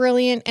and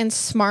brilliant and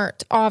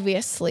smart,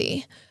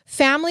 obviously.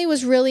 Family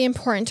was really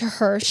important to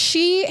her.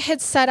 She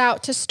had set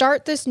out to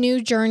start this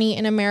new journey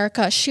in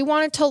America. She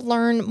wanted to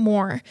learn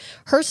more.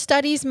 Her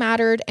studies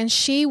mattered, and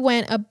she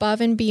went above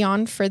and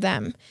beyond for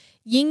them.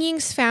 Ying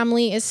Ying's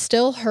family is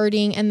still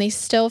hurting, and they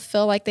still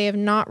feel like they have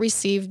not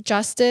received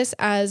justice,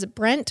 as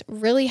Brent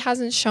really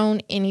hasn't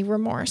shown any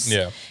remorse.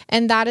 Yeah.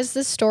 And that is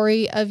the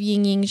story of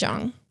Ying Ying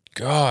Zhang.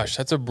 Gosh,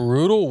 that's a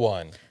brutal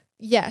one.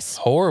 Yes.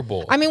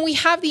 Horrible. I mean, we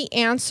have the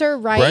answer,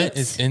 right? Brent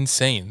is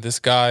insane. This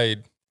guy,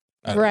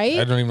 right?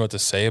 I don't even know what to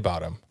say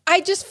about him.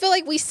 I just feel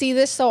like we see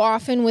this so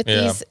often with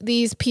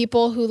these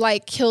people who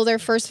like kill their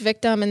first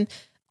victim and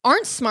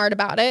aren't smart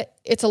about it.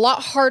 It's a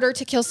lot harder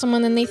to kill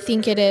someone than they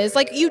think it is.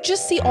 Like, you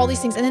just see all these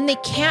things and then they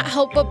can't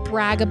help but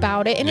brag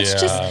about it. And it's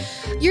just,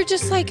 you're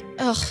just like,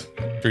 ugh.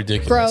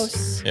 Ridiculous.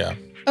 Gross. Yeah.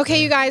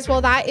 Okay, you guys.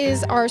 Well, that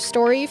is our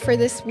story for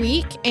this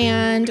week.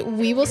 And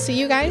we will see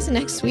you guys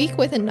next week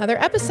with another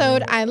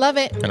episode. I love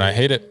it. And I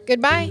hate it.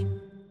 Goodbye.